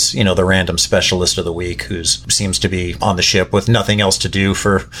well as, the random specialist of the week who seems to be on the ship with nothing else to do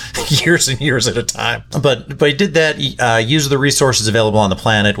for years and years at a time. But he did that, used the resources available on the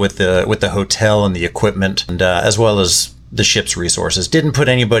planet with the hotel and the equipment, and as well as the ship's resources. Didn't put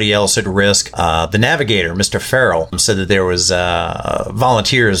anybody else at risk. The navigator, Mr. Farrell, said that there was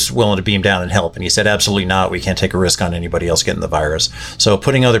volunteers willing to beam down and help. And he said, absolutely not. We can't take a risk on anybody else getting the virus. So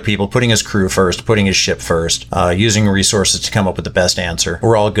putting other people, putting his crew first, putting his ship first, using resources to come up with the best answer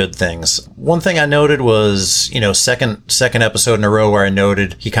were all good things. One thing I noted was, second episode in a row where I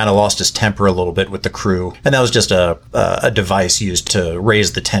noted he kind of lost his temper a little bit with the crew. And that was just a device used to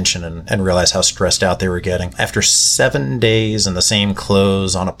raise the tension and realize how stressed out they were getting. After 7 days in the same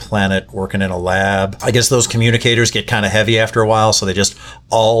clothes on a planet working in a lab, I guess those communicators get kind of heavy after a while, so they just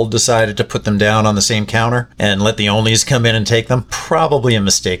all decided to put them down on the same counter and let the onlys come in and take them. Probably a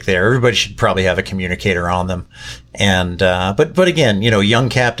mistake there. Everybody should probably have a communicator on them. And but again, young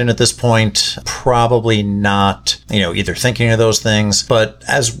captain at this point, probably not, either thinking of those things. But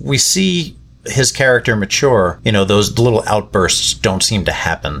as we see his character mature, those little outbursts don't seem to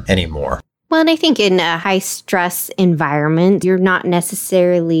happen anymore. Well, and I think in a high-stress environment, you're not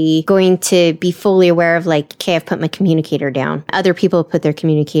necessarily going to be fully aware of, okay, I've put my communicator down. Other people put their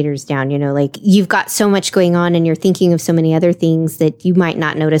communicators down, you've got so much going on and you're thinking of so many other things that you might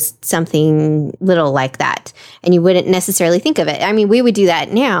not notice something little like that. And you wouldn't necessarily think of it. I mean, we would do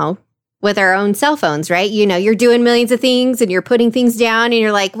that now with our own cell phones, right? You're doing millions of things and you're putting things down and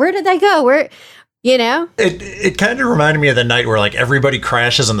you're like, where did I go? It kind of reminded me of the night where everybody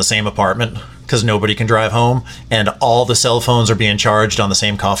crashes in the same apartment because nobody can drive home and all the cell phones are being charged on the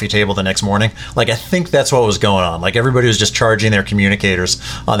same coffee table the next morning. I think that's what was going on. Everybody was just charging their communicators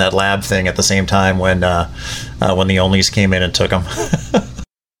on that lab thing at the same time when the onlys came in and took them.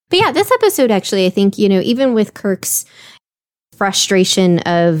 But yeah, this episode actually, I think, even with Kirk's frustration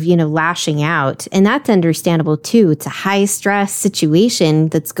of, lashing out, and that's understandable too. It's a high stress situation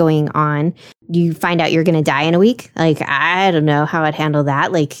that's going on. You find out you're going to die in a week. I don't know how I'd handle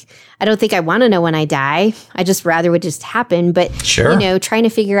that. I don't think I want to know when I die. I just rather would just happen. But, sure. Trying to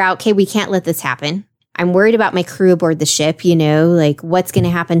figure out, okay, we can't let this happen. I'm worried about my crew aboard the ship, what's going to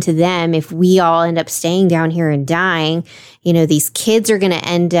happen to them if we all end up staying down here and dying. These kids are going to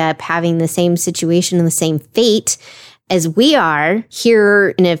end up having the same situation and the same fate as we are here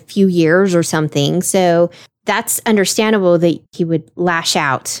in a few years or something. So that's understandable that he would lash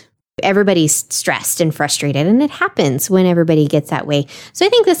out. Everybody's stressed and frustrated, and it happens when everybody gets that way. So I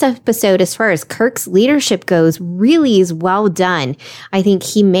think this episode, as far as Kirk's leadership goes, really is well done. I think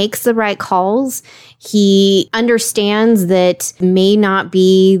he makes the right calls. He understands that may not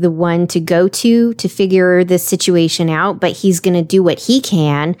be the one to go to figure this situation out, but he's going to do what he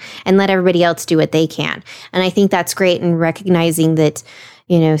can and let everybody else do what they can. And I think that's great in recognizing that,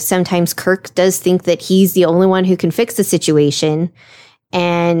 sometimes Kirk does think that he's the only one who can fix the situation.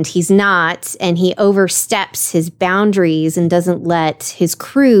 And he's not, and he oversteps his boundaries and doesn't let his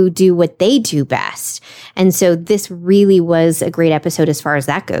crew do what they do best. And so this really was a great episode as far as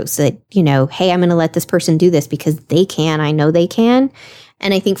that goes. That, hey, I'm going to let this person do this because they can. I know they can.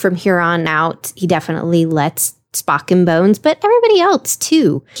 And I think from here on out, he definitely lets Spock and Bones, but everybody else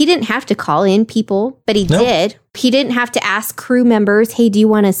too. He didn't have to call in people, but he did. He didn't have to ask crew members, hey, do you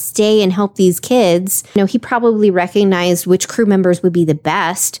want to stay and help these kids? He probably recognized which crew members would be the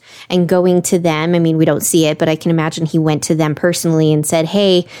best and going to them. I mean, we don't see it, but I can imagine he went to them personally and said,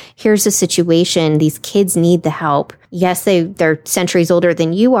 hey, here's the situation. These kids need the help. Yes, they're centuries older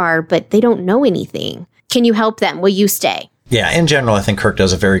than you are, but they don't know anything. Can you help them? Will you stay? Yeah, in general, I think Kirk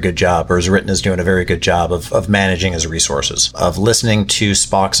does a very good job, or is written as doing a very good job of managing his resources, of listening to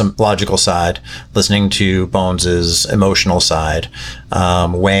Spock's logical side, listening to Bones's emotional side,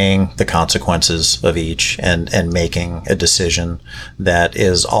 weighing the consequences of each, and making a decision that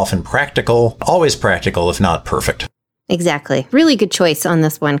is often practical, always practical, if not perfect. Exactly. Really good choice on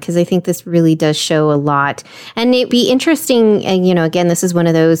this one, because I think this really does show a lot. And it'd be interesting, and again, this is one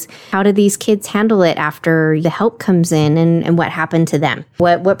of those, how do these kids handle it after the help comes in, and what happened to them?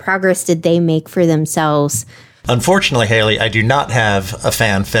 What progress did they make for themselves? Unfortunately, Hayley, I do not have a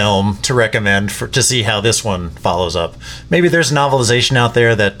fan film to recommend to see how this one follows up. Maybe there's a novelization out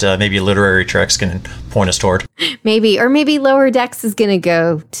there that maybe Literary Treks can point us toward. Maybe Lower Decks is going to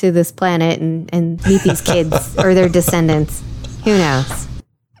go to this planet and meet these kids or their descendants. Who knows?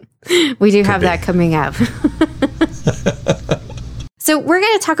 We do have that coming up. So we're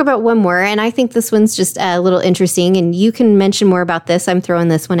going to talk about one more, and I think this one's just a little interesting, and you can mention more about this. I'm throwing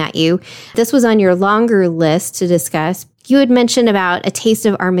this one at you. This was on your longer list to discuss. You had mentioned about A Taste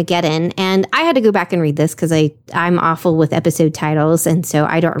of Armageddon, and I had to go back and read this because I'm awful with episode titles, and so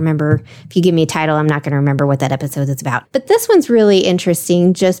I don't remember. If you give me a title, I'm not going to remember what that episode is about. But this one's really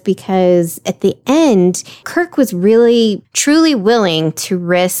interesting just because at the end, Kirk was really, truly willing to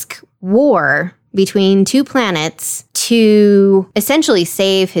risk war between two planets to essentially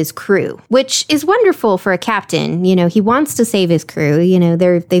save his crew, which is wonderful for a captain. He wants to save his crew.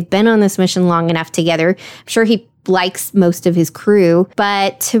 They've been on this mission long enough together. I'm sure he likes most of his crew,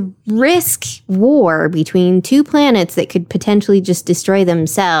 but to risk war between two planets that could potentially just destroy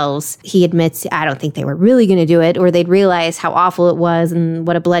themselves, he admits, I don't think they were really going to do it, or they'd realize how awful it was and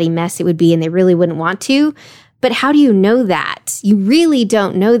what a bloody mess it would be, and they really wouldn't want to. But how do you know that? You really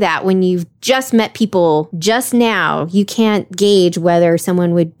don't know that when you've just met people just now. You can't gauge whether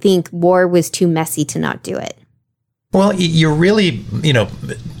someone would think war was too messy to not do it. Well, you really,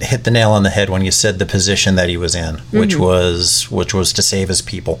 hit the nail on the head when you said the position that he was in, which was to save his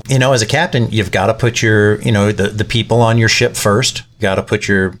people. As a captain, you've got to put your, the people on your ship first. You got to put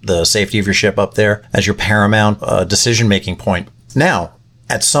the safety of your ship up there as your paramount decision-making point. Now,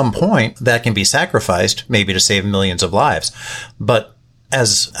 at some point, that can be sacrificed, maybe to save millions of lives. But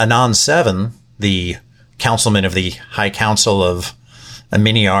as Anon 7, the councilman of the High Council of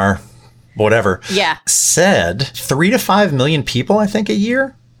Aminiar, whatever, said 3 to 5 million people, I think, a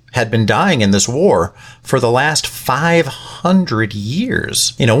year had been dying in this war for the last 500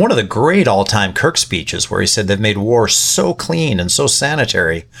 years. One of the great all-time Kirk speeches where he said they've made war so clean and so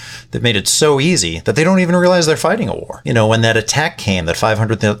sanitary, they've made it so easy that they don't even realize they're fighting a war. When that attack came, that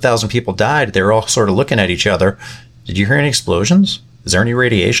 500,000 people died, they were all sort of looking at each other. Did you hear any explosions? Is there any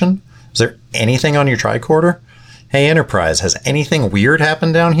radiation? Is there anything on your tricorder? Hey, Enterprise, has anything weird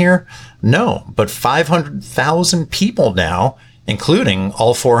happened down here? No, but 500,000 people now, including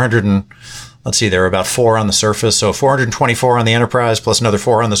all 400 and, let's see, there are about 4 on the surface. So 424 on the Enterprise plus another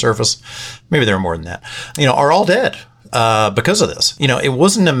 4 on the surface. Maybe there are more than that, are all dead, because of this. It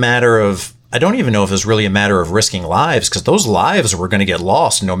wasn't a matter of, I don't even know if it was really a matter of risking lives, because those lives were going to get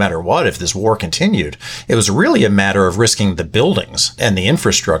lost no matter what if this war continued. It was really a matter of risking the buildings and the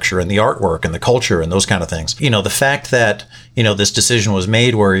infrastructure and the artwork and the culture and those kind of things. The fact that, this decision was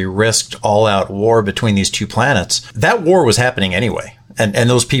made where he risked all-out war between these two planets, that war was happening anyway. And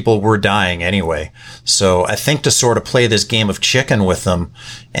those people were dying anyway. So I think to sort of play this game of chicken with them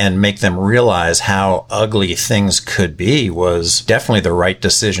and make them realize how ugly things could be was definitely the right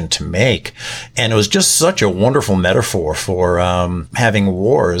decision to make. And it was just such a wonderful metaphor for having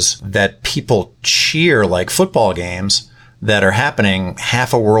wars that people cheer like football games that are happening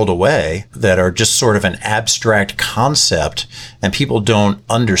half a world away, that are just sort of an abstract concept, and people don't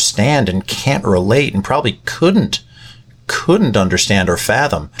understand and can't relate and probably couldn't understand or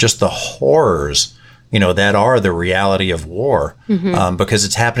fathom just the horrors, that are the reality of war, because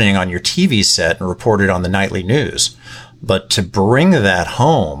it's happening on your TV set and reported on the nightly news. But to bring that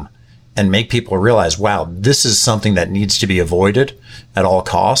home and make people realize, wow, this is something that needs to be avoided at all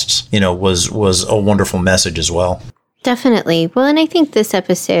costs, was a wonderful message as well. Definitely. Well, and I think this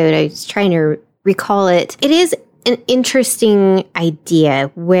episode, I was trying to recall it. It is an interesting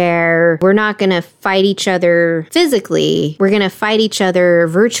idea where we're not going to fight each other physically. We're going to fight each other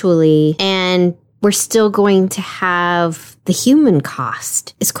virtually, and we're still going to have the human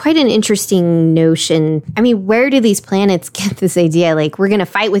cost is quite an interesting notion. I mean, where do these planets get this idea? Like, we're going to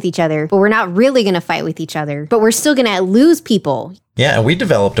fight with each other, but we're not really going to fight with each other, but we're still going to lose people. Yeah, and we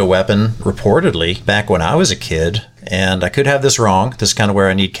developed a weapon, reportedly, back when I was a kid. And I could have this wrong. This is kind of where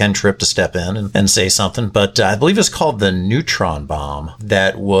I need Ken Tripp to step in and say something. But I believe it's called the neutron bomb.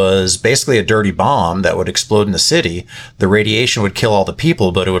 That was basically a dirty bomb that would explode in the city. The radiation would kill all the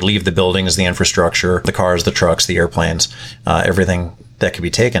people, but it would leave the buildings, the infrastructure, the cars, the trucks, the airplanes, everything that could be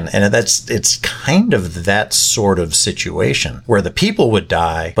taken. And it's kind of that sort of situation where the people would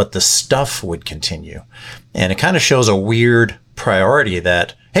die, but the stuff would continue. And it kind of shows a weird priority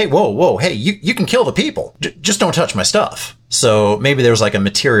that, hey, whoa, hey, you can kill the people. Just don't touch my stuff. So maybe there's like a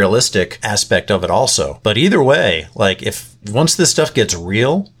materialistic aspect of it also. But either way, like if once this stuff gets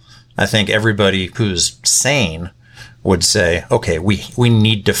real, I think everybody who's sane would say, okay, we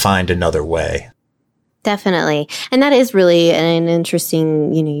need to find another way. Definitely. And that is really an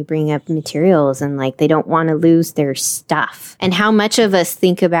interesting, you bring up materials and like they don't want to lose their stuff. And how much of us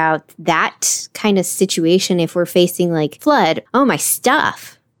think about that kind of situation if we're facing like flood? Oh, my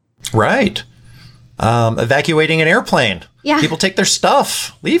stuff. Right. Evacuating an airplane. Yeah. People take their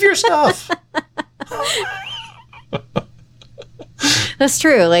stuff. Leave your stuff. That's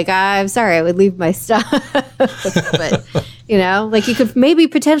true. Like, I'm sorry, I would leave my stuff. But, like you could maybe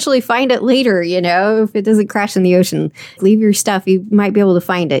potentially find it later, if it doesn't crash in the ocean. Leave your stuff. You might be able to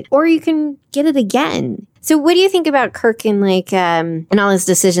find it. Or you can get it again. So what do you think about Kirk and and all his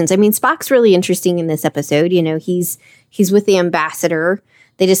decisions? I mean, Spock's really interesting in this episode. He's with the ambassador.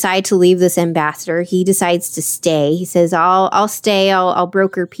 They decide to leave this ambassador. He decides to stay. He says, I'll stay. I'll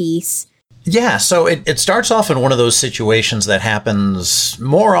broker peace. Yeah, so it starts off in one of those situations that happens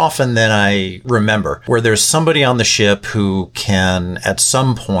more often than I remember, where there's somebody on the ship who can, at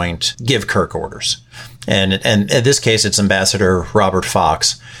some point, give Kirk orders. And in this case, it's Ambassador Robert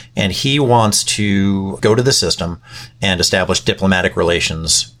Fox, and he wants to go to the system and establish diplomatic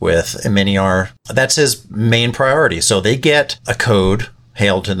relations with Miniar. That's his main priority. So they get a code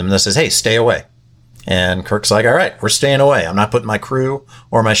hailed to them that says, hey, stay away. And Kirk's like, all right, we're staying away. I'm not putting my crew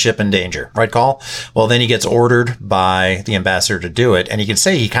or my ship in danger. Right, Call? Well, then he gets ordered by the ambassador to do it. And you can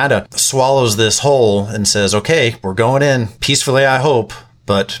say he kind of swallows this whole and says, okay, we're going in peacefully, I hope.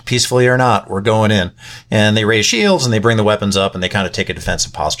 But peacefully or not, we're going in. And they raise shields and they bring the weapons up and they kind of take a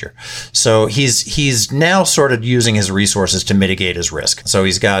defensive posture. So he's now sort of using his resources to mitigate his risk. So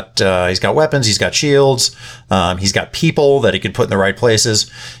he's got weapons, he's got shields, he's got people that he could put in the right places.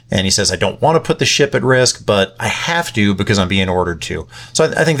 And he says, I don't want to put the ship at risk, but I have to because I'm being ordered to. So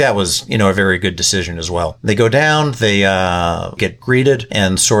I think that was, a very good decision as well. They go down, they get greeted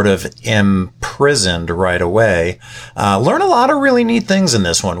and sort of imprisoned right away. Learn a lot of really neat things in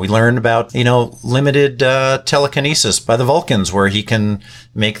this one. We learned about, limited telekinesis by the Vulcans, where he can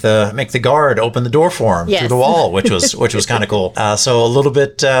make the guard open the door for him through the wall, which was kind of cool. So a little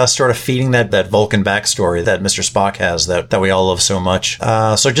bit sort of feeding that Vulcan backstory that Mr. Spock has that we all love so much.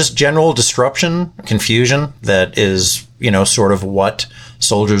 So just general disruption, confusion that is, sort of what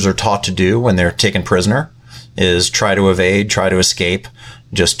soldiers are taught to do when they're taken prisoner, is try to evade, try to escape,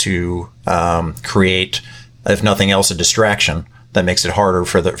 just to create, if nothing else, a distraction that makes it harder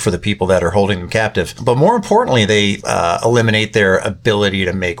for the people that are holding them captive. But more importantly, they eliminate their ability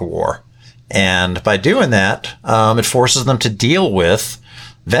to make war. And by doing that, it forces them to deal with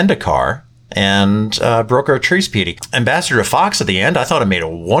Vendikar and broker a truce treaty. Ambassador Fox at the end, I thought, it made a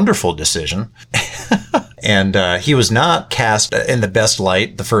wonderful decision. And he was not cast in the best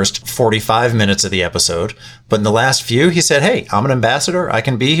light the first 45 minutes of the episode. But in the last few, he said, hey, I'm an ambassador. I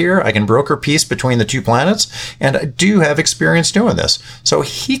can be here. I can broker peace between the two planets. And I do have experience doing this. So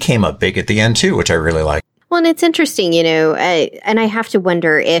he came up big at the end, too, which I really like. Well, and it's interesting, and I have to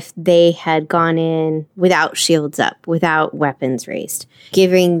wonder if they had gone in without shields up, without weapons raised,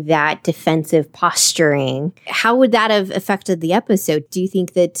 giving that defensive posturing. How would that have affected the episode? Do you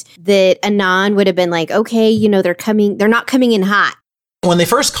think that Anon would have been like, okay, they're not coming in hot? When they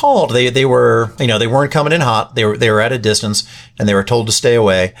first called, they were, they weren't coming in hot. They were at a distance and they were told to stay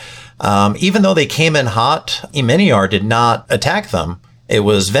away. Even though they came in hot, Miniar did not attack them. It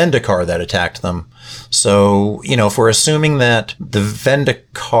was Vendikar that attacked them. So, if we're assuming that the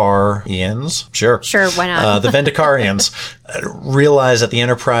Vendikarians, sure, why not? The Vendikarians realized that the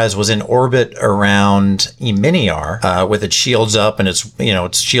Enterprise was in orbit around Miniar, with its shields up and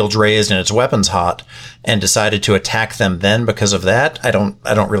its shields raised and its weapons hot, and decided to attack them then because of that. I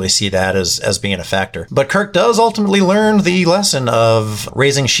don't really see that as being a factor. But Kirk does ultimately learn the lesson of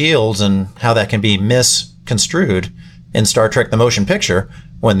raising shields and how that can be misconstrued in Star Trek: The Motion Picture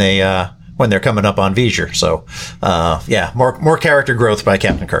when they when they're coming up on Vizier. So, more character growth by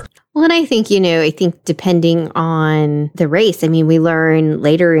Captain Kirk. Well, and I think, I think depending on the race, I mean, we learn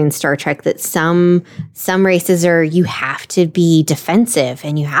later in Star Trek that some races you have to be defensive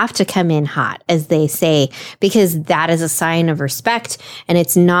and you have to come in hot, as they say, because that is a sign of respect and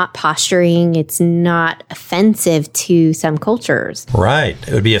it's not posturing. It's not offensive to some cultures. Right.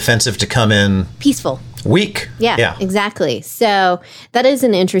 It would be offensive to come in peaceful. Weak. Yeah, exactly. So that is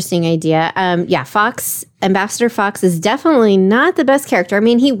an interesting idea. Ambassador Fox is definitely not the best character. I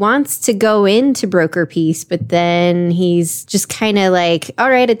mean, he wants to go into broker peace, but then he's just kind of like, all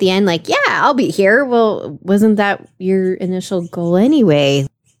right, at the end, like, yeah, I'll be here. Well, wasn't that your initial goal anyway?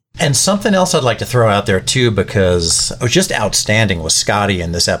 And something else I'd like to throw out there, too, because it was just outstanding with Scotty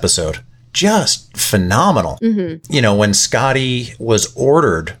in this episode. Just phenomenal. Mm-hmm. When Scotty was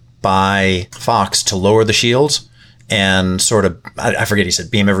ordered by Fox to lower the shields and sort of, I forget, he said,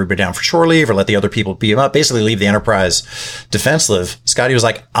 beam everybody down for shore leave or let the other people beam up, basically leave the Enterprise defensive. Scotty was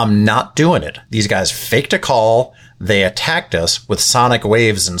like, I'm not doing it. These guys faked a call. They attacked us with sonic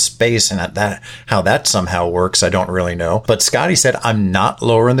waves in space, and how that somehow works, I don't really know. But Scotty said, I'm not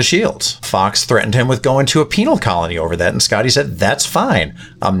lowering the shields. Fox threatened him with going to a penal colony over that, and Scotty said, that's fine.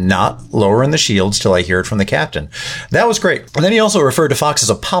 I'm not lowering the shields till I hear it from the captain. That was great. And then he also referred to Fox as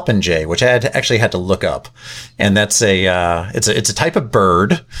a popinjay, which I actually had to look up. And that's it's a type of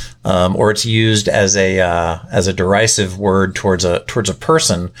bird, or it's used as a derisive word towards a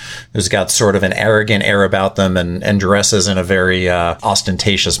person who's got sort of an arrogant air about them and dresses in a very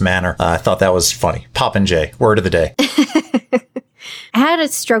ostentatious manner. I thought that was funny. Popinjay, word of the day. I had a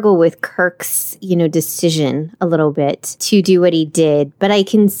struggle with Kirk's, decision a little bit to do what he did, but I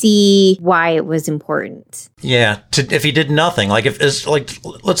can see why it was important. Yeah, if he did nothing,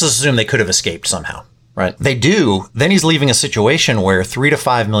 let's assume they could have escaped somehow, right? They do. Then he's leaving a situation where 3 to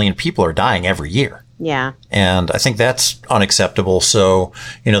 5 million people are dying every year. Yeah. And I think that's unacceptable. So,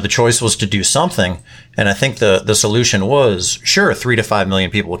 the choice was to do something. And I think the solution was, sure, 3 to 5 million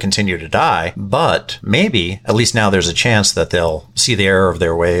people will continue to die, but maybe, at least now there's a chance that they'll see the error of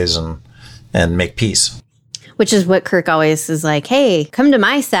their ways and make peace. Which is what Kirk always is like, hey, come to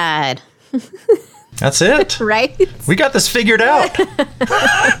my side. That's it. Right? We got this figured out.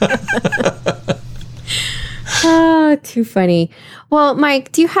 Oh, too funny. Well,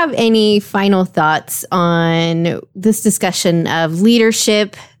 Mike, do you have any final thoughts on this discussion of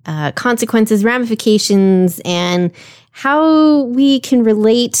leadership, consequences, ramifications, and how we can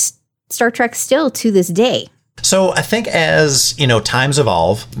relate Star Trek still to this day? So I think as, times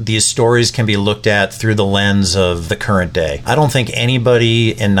evolve, these stories can be looked at through the lens of the current day. I don't think anybody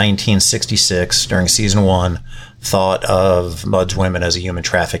in 1966 during season 1 thought of Mudd's Women as a human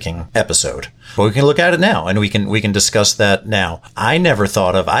trafficking episode. But we can look at it now, and we can discuss that now. I never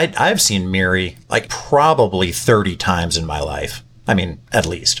thought of, I've seen Miri probably 30 times in my life. I mean, at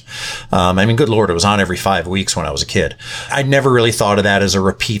least. Good Lord, it was on every 5 weeks when I was a kid. I never really thought of that as a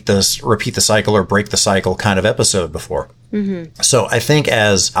repeat the cycle or break the cycle kind of episode before. Mm-hmm. So I think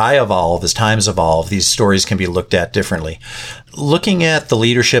as times evolve, these stories can be looked at differently. Looking at the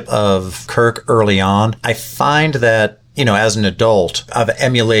leadership of Kirk early on, I find that, as an adult, I've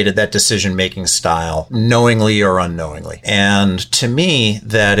emulated that decision-making style, knowingly or unknowingly. And to me,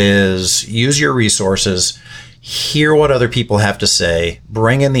 that is, use your resources, hear what other people have to say,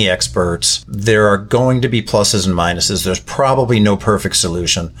 bring in the experts. There are going to be pluses and minuses. There's probably no perfect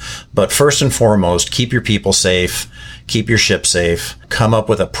solution. But first and foremost, keep your people safe, keep your ship safe, come up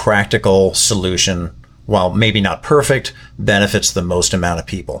with a practical solution. While maybe not perfect, benefits the most amount of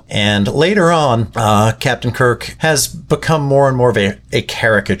people. And later on, Captain Kirk has become more and more of a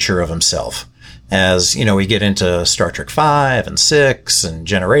caricature of himself. As, we get into Star Trek 5 and 6 and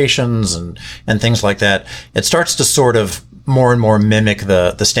Generations and things like that, it starts to sort of more and more mimic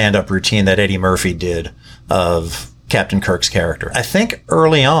the stand-up routine that Eddie Murphy did of Captain Kirk's character. I think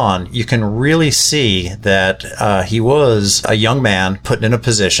early on, you can really see that he was a young man put in a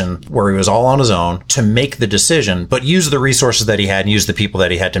position where he was all on his own to make the decision, but use the resources that he had and use the people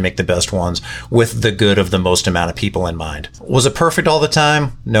that he had to make the best ones with the good of the most amount of people in mind. Was it perfect all the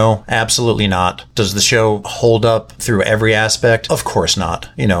time? No, absolutely not. Does the show hold up through every aspect? Of course not.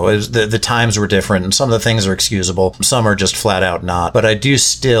 The times were different and some of the things are excusable. Some are just flat out not. But I do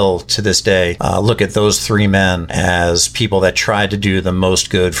still, to this day, look at those 3 men as people that tried to do the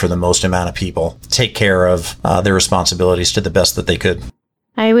most good for the most amount of people, take care of their responsibilities to the best that they could.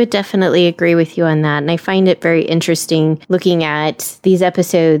 I would definitely agree with you on that. And I find it very interesting looking at these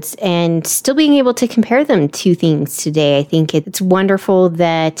episodes and still being able to compare them to things today. I think it's wonderful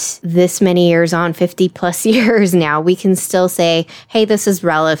that this many years on, 50 plus years now, we can still say, hey, this is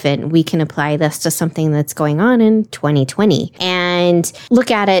relevant. We can apply this to something that's going on in 2020 and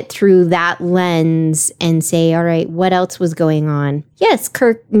look at it through that lens and say, all right, what else was going on? Yes,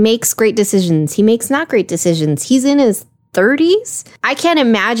 Kirk makes great decisions. He makes not great decisions. He's in his 30s. I can't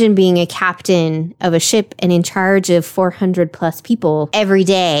imagine being a captain of a ship and in charge of 400 plus people every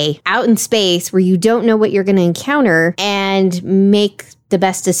day out in space where you don't know what you're going to encounter and make the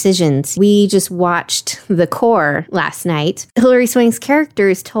best decisions. We just watched The Core last night. Hilary Swank's character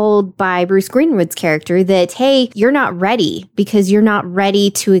is told by Bruce Greenwood's character that, hey, you're not ready because you're not ready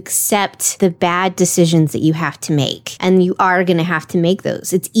to accept the bad decisions that you have to make. And you are going to have to make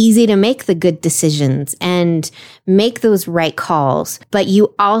those. It's easy to make the good decisions and make those right calls, but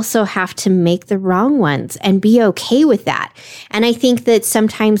you also have to make the wrong ones and be okay with that. And I think that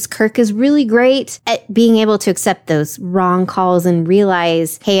sometimes Kirk is really great at being able to accept those wrong calls and realize,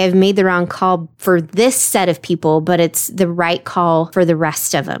 hey, I've made the wrong call for this set of people, but it's the right call for the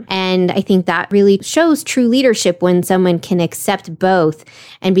rest of them. And I think that really shows true leadership when someone can accept both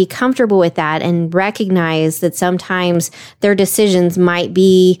and be comfortable with that and recognize that sometimes their decisions might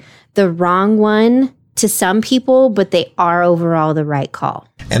be the wrong one to some people, but they are overall the right call.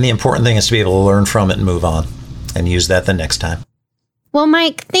 And the important thing is to be able to learn from it and move on and use that the next time. Well,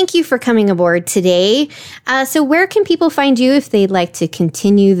 Mike, thank you for coming aboard today. So where can people find you if they'd like to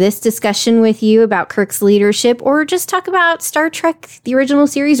continue this discussion with you about Kirk's leadership or just talk about Star Trek, the original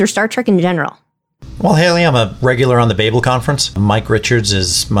series, or Star Trek in general? Well, Hayley, I'm a regular on the Babel Conference. Mike Richards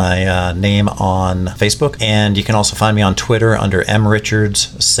is my name on Facebook, and you can also find me on Twitter under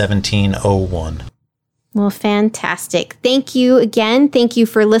mrichards1701. Well, fantastic. Thank you again. Thank you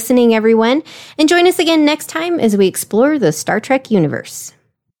for listening, everyone. And join us again next time as we explore the Star Trek universe.